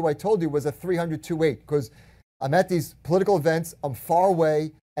the two I told you was a 300-2.8, because I'm at these political events, I'm far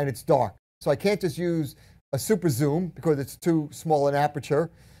away, and it's dark. So I can't just use a super zoom because it's too small an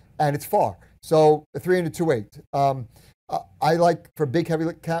aperture, and it's far. So a 300-2.8. I like, for big heavy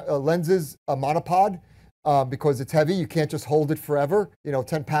lenses, a monopod. Because it's heavy, you can't just hold it forever,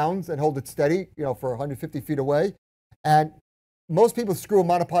 10 pounds and hold it steady, for 150 feet away. And most people screw a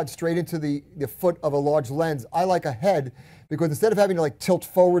monopod straight into the foot of a large lens. I like a head because instead of having to tilt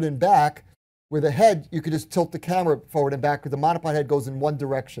forward and back, with a head, you could just tilt the camera forward and back because the monopod head goes in one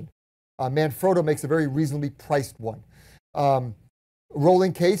direction. Manfrotto makes a very reasonably priced one.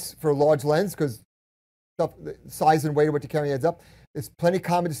 Rolling case for a large lens because size and weight of what you're carrying adds up. It's plenty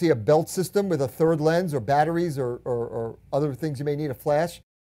common to see a belt system with a third lens or batteries or other things you may need, a flash.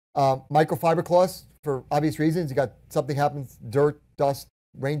 Microfiber cloths, for obvious reasons. You got something happens, dirt, dust,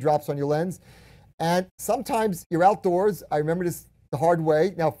 raindrops on your lens. And sometimes you're outdoors. I remember this the hard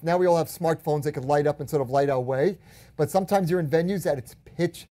way. Now we all have smartphones that can light up and sort of light our way. But sometimes you're in venues that it's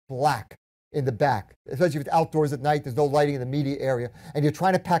pitch black in the back, especially if it's outdoors at night, there's no lighting in the media area, and you're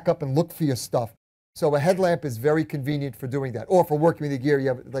trying to pack up and look for your stuff. So a headlamp is very convenient for doing that, or for working with the gear, you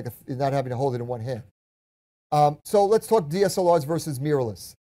have you're not having to hold it in one hand. So let's talk DSLRs versus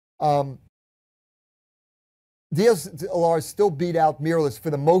mirrorless. DSLRs still beat out mirrorless for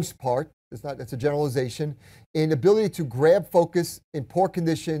the most part. it's a generalization, in ability to grab focus in poor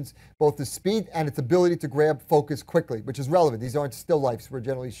conditions, both the speed and its ability to grab focus quickly, which is relevant. These aren't still lifes we're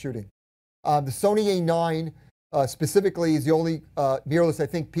generally shooting. The Sony A9 specifically is the only mirrorless I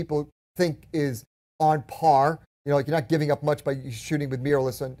think people think is on par. You know, like you're not giving up much by shooting with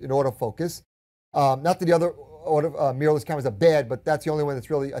mirrorless in autofocus. Not that the other mirrorless cameras are bad, but that's the only one that's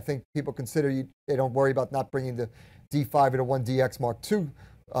really, I think, people consider they don't worry about not bringing the D5 or the 1DX Mark II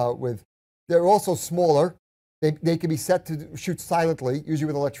with. They're also smaller. They can be set to shoot silently, usually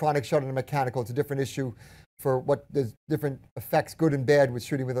with electronic shutter and mechanical. It's a different issue for what there's different effects, good and bad, with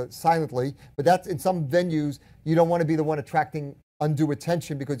shooting with it silently. But that's in some venues, you don't want to be the one attracting undue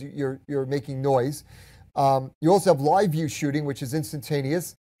attention because you're making noise. You also have live view shooting, which is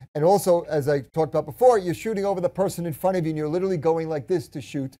instantaneous. And also, as I talked about before, you're shooting over the person in front of you and you're literally going like this to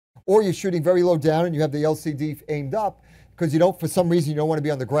shoot. Or you're shooting very low down and you have the LCD aimed up because you don't, for some reason, you don't want to be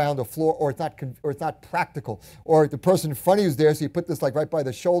on the ground or floor, or it's not practical. Or the person in front of you is there, so you put this like right by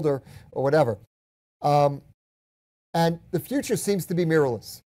the shoulder or whatever. And the future seems to be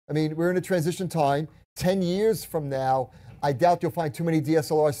mirrorless. I mean, we're in a transition time. 10 years from now, I doubt you'll find too many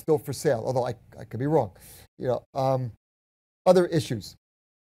DSLRs still for sale, although I could be wrong. You know, other issues.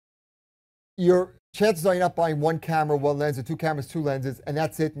 Your chances are you're not buying one camera, one lens, or two cameras, two lenses, and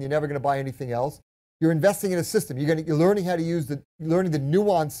that's it, and you're never going to buy anything else. You're investing in a system. You're learning how to use learning the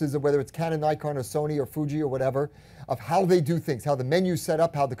nuances of whether it's Canon, Nikon, or Sony, or Fuji, or whatever, of how they do things, how the menu's set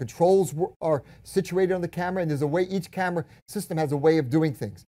up, how the controls are situated on the camera, and there's a way, each camera system has a way of doing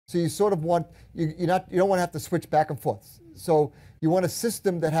things. So you sort of want, you don't want to have to switch back and forth. So you want a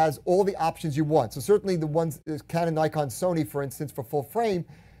system that has all the options you want. So certainly the ones, Canon, Nikon, Sony, for instance, for full frame,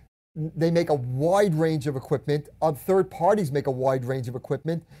 they make a wide range of equipment. Third parties make a wide range of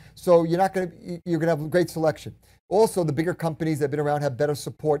equipment. So you're going to have a great selection. Also, the bigger companies that have been around have better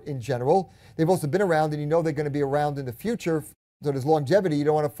support in general. They've also been around, and you know they're going to be around in the future. So there's longevity. You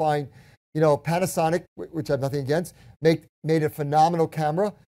don't want to find, you know, Panasonic, which I have nothing against, made a phenomenal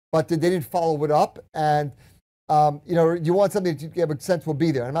camera, but they didn't follow it up. And you know, you want something that you have a sense will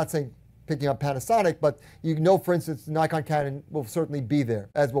be there. I'm not saying picking up Panasonic, but you know, for instance, Nikon, Canon will certainly be there,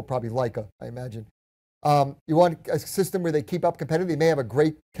 as will probably Leica, I imagine. You want a system where they keep up competitive. They may have a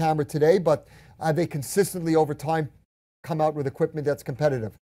great camera today, but they consistently over time come out with equipment that's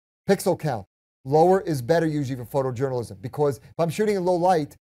competitive. Pixel count. Lower is better usually for photojournalism, because if I'm shooting in low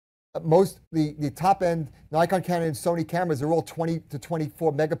light, the top end Nikon, Canon, and Sony cameras are all 20 to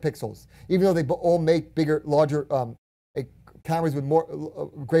 24 megapixels, even though they all make bigger, larger cameras with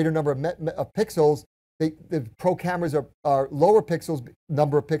greater number of pixels. The pro cameras are lower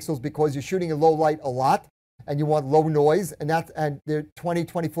number of pixels because you're shooting in low light a lot and you want low noise, and they're 20,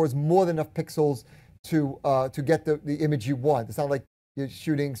 24 is more than enough pixels to get the image you want. It's not like you're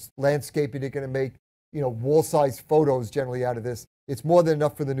shooting landscape and you're going to make, you know, wall-sized photos generally out of this. It's more than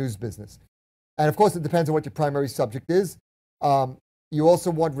enough for the news business. And of course, it depends on what your primary subject is. You also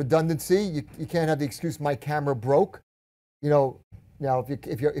want redundancy. You can't have the excuse, my camera broke. You know, now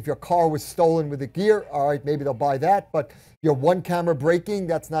if your car was stolen with the gear, all right, maybe they'll buy that. But your one camera breaking,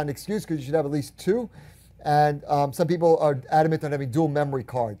 that's not an excuse, because you should have at least two. And some people are adamant on having dual memory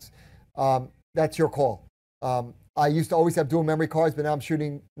cards. That's your call. I used to always have dual memory cards, but now I'm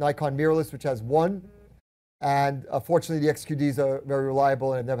shooting Nikon mirrorless, which has one. And fortunately, the XQDs are very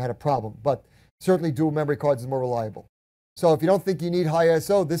reliable, and I've never had a problem. But certainly, dual memory cards is more reliable. So if you don't think you need high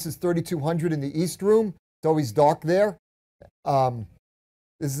ISO, this is 3200 in the East Room. It's always dark there.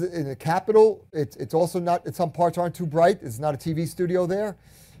 This is in the Capitol. It's also not, some parts aren't too bright. It's not a TV studio there.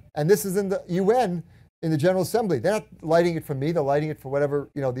 And this is in the UN, in the General Assembly. They're not lighting it for me. They're lighting it for whatever,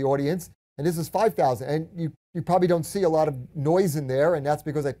 you know, the audience. And this is 5,000. And you probably don't see a lot of noise in there. And that's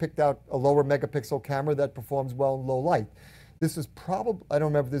because I picked out a lower megapixel camera that performs well in low light. This is probably, I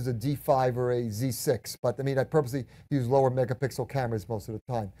don't remember if this is a D5 or a Z6. But I mean, I purposely use lower megapixel cameras most of the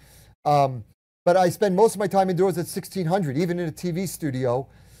time. But I spend most of my time indoors at 1600, even in a TV studio,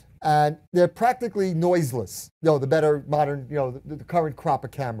 and they're practically noiseless. You know, the better modern, you know, the current crop of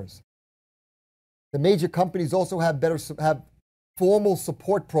cameras. The major companies also have formal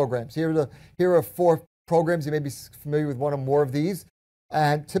support programs. Here are 4 programs. You may be familiar with one or more of these,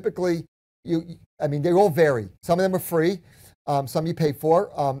 and typically, I mean, they all vary. Some of them are free, some you pay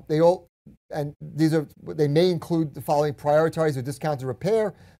for. And they may include the following: prioritize or discounted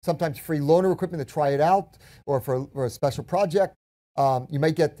repair, sometimes free loaner equipment to try it out, or for a special project. You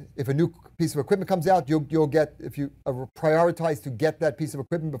might get, if a new piece of equipment comes out, you'll get, if you are prioritized to get that piece of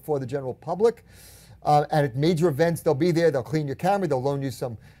equipment before the general public. And at major events, they'll be there. They'll clean your camera. They'll loan you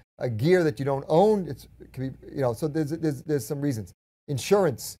some gear that you don't own. It can be, you know, so there's some reasons.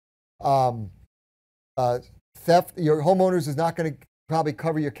 Insurance. Theft, your homeowners is not going to probably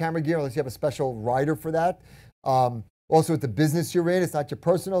cover your camera gear unless you have a special rider for that. Also, with the business you're in, it's not your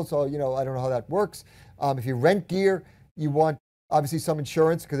personal, so I don't know how that works. If you rent gear, you want obviously some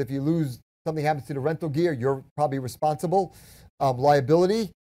insurance, because if you lose, something happens to the rental gear, you're probably responsible.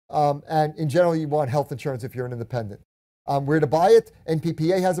 Liability, and in general, you want health insurance if you're an independent. Where to buy it?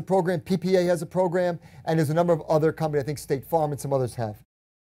 NPPA has a program, PPA has a program, and there's a number of other companies, I think State Farm and some others have.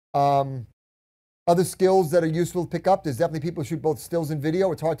 Other skills that are useful to pick up, there's definitely people who shoot both stills and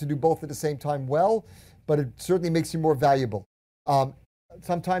video. It's hard to do both at the same time well, but it certainly makes you more valuable.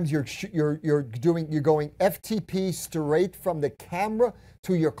 Sometimes you're going FTP straight from the camera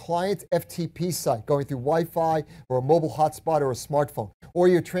to your client's FTP site, going through Wi-Fi or a mobile hotspot or a smartphone. Or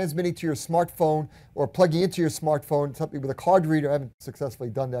you're transmitting to your smartphone or plugging into your smartphone, something with a card reader. I haven't successfully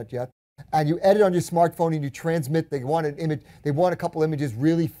done that yet. And you edit on your smartphone and you transmit. They want an image. They want a couple images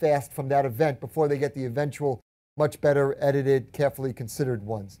really fast from that event before they get the eventual, much better edited, carefully considered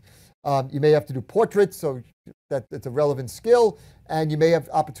ones. You may have to do portraits, so it's a relevant skill, and you may have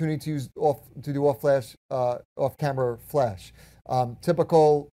opportunity to use off-camera flash.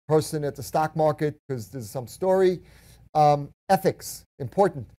 Typical person at the stock market, because there's some story. Ethics,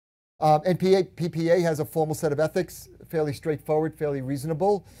 important. PPA has a formal set of ethics, fairly straightforward, fairly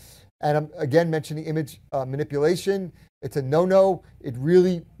reasonable. And I'm again mentioning image manipulation. It's a no-no. It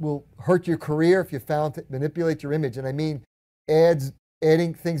really will hurt your career if you're found to manipulate your image. And I mean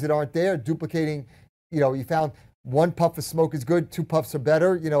adding things that aren't there, duplicating, you found one puff of smoke is good, two puffs are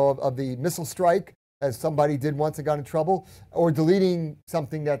better, of the missile strike, as somebody did once and got in trouble, or deleting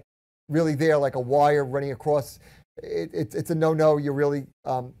something that's really there, like a wire running across. It's a no-no. You really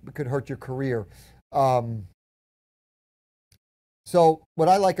could hurt your career. So what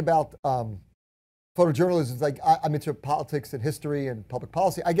I like about photojournalism is, like, I'm into politics and history and public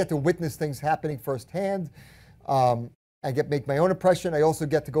policy. I get to witness things happening firsthand. I make my own impression. I also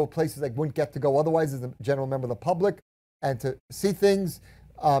get to go places I wouldn't get to go otherwise as a general member of the public, and to see things.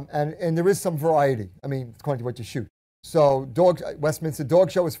 And there is some variety. I mean, according to what you shoot. So Westminster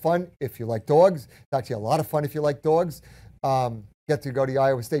Dog Show is fun if you like dogs. It's actually a lot of fun if you like dogs. Get to go to the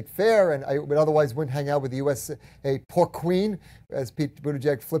Iowa State Fair, and I would otherwise wouldn't hang out with the USA pork queen, as Pete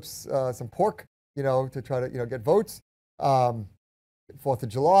Buttigieg flips some pork, to try to get votes. 4th of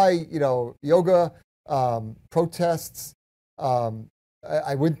July, yoga, protests.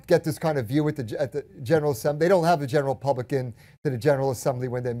 I wouldn't get this kind of view at the General Assembly. They don't have the general public in to the General Assembly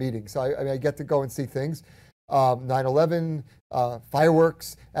when they're meeting, so I get to go and see things. 9/11,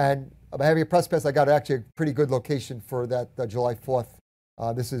 fireworks, and by having a press pass, I got actually a pretty good location for that July 4th.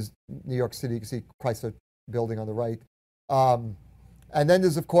 This is New York City. You can see Chrysler Building on the right. And then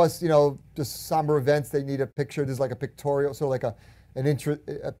there's, of course, just somber events. They need a picture. There's like a pictorial, so like a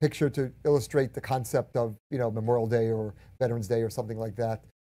picture to illustrate the concept of, Memorial Day or Veterans Day or something like that.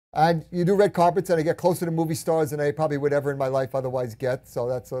 And you do red carpets, and I get closer to movie stars than I probably would ever in my life otherwise get. So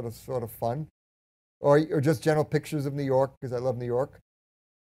that's sort of fun. Or just general pictures of New York, because I love New York.